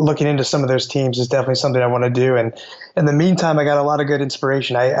 and looking into some of those teams is definitely something I want to do. And in the meantime, I got a lot of good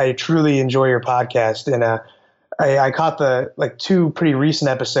inspiration. I truly enjoy your podcast, and I caught the two pretty recent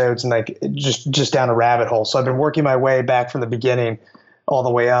episodes and just down a rabbit hole. So I've been working my way back from the beginning all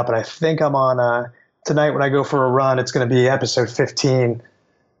the way up, and I think I'm on tonight when I go for a run. It's going to be episode 15.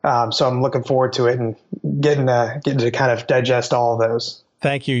 So I'm looking forward to it and getting to kind of digest all of those.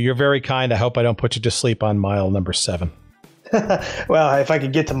 Thank you. You're very kind. I hope I don't put you to sleep on mile number 7. Well, if I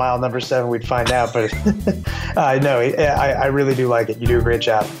could get to mile number 7, we'd find out. But no, I really do like it. You do a great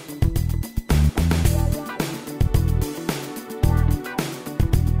job.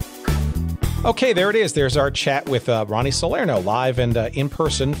 Okay, there it is. There's our chat with Ronny Salerno, live and in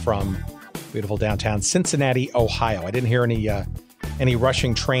person from beautiful downtown Cincinnati, Ohio. I didn't hear any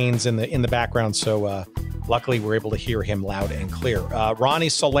rushing trains in the background, so luckily we're able to hear him loud and clear.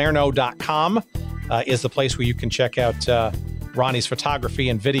 RonnySalerno.com is the place where you can check out Ronny's photography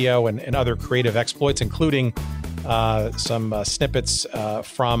and video and other creative exploits, including some snippets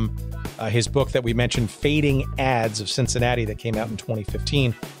from his book that we mentioned, Fading Ads of Cincinnati, that came out in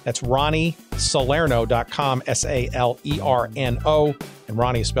 2015. That's RonnySalerno.com, SALERNO, and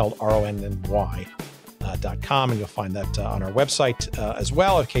Ronny is spelled RONNY.com, and you'll find that on our website as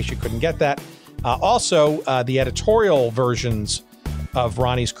well, in case you couldn't get that. Also, the editorial versions of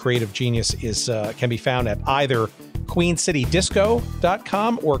Ronny's creative genius can be found at either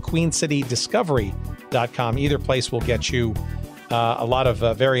QueenCityDisco.com or QueenCityDiscovery.com. Either place will get you a lot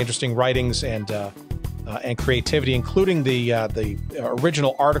of very interesting writings and creativity, including the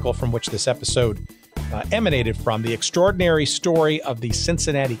original article from which this episode emanated from, The Extraordinary Story of the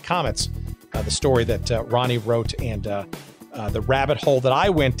Cincinnati Comets, the story that Ronny wrote, and the rabbit hole that I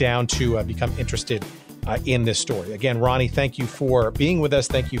went down to become interested in this story. Again, Ronny, thank you for being with us.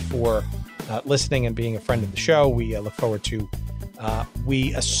 Thank you for listening and being a friend of the show. We look forward to,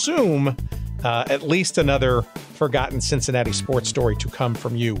 we assume, at least another forgotten Cincinnati sports story to come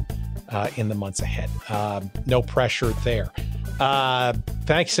from you in the months ahead. No pressure there.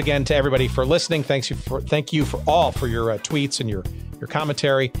 Thanks again to everybody for listening. Thank you for all for your tweets and your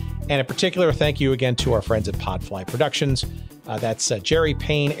commentary. And in particular, thank you again to our friends at Podfly Productions. That's Jerry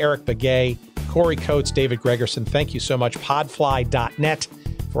Payne, Eric Begay, Corey Coates, David Gregerson. Thank you so much. Podfly.net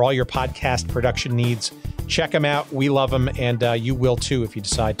for all your podcast production needs. Check them out. We love them, and you will too if you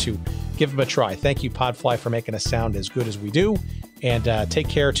decide to give them a try. Thank you, Podfly, for making us sound as good as we do. And take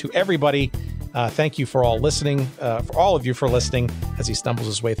care to everybody. Thank you for all listening, for all of you for listening as he stumbles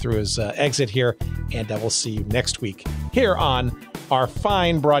his way through his exit here. And we'll see you next week here on our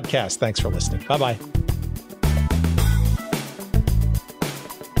fine broadcast. Thanks for listening. Bye-bye.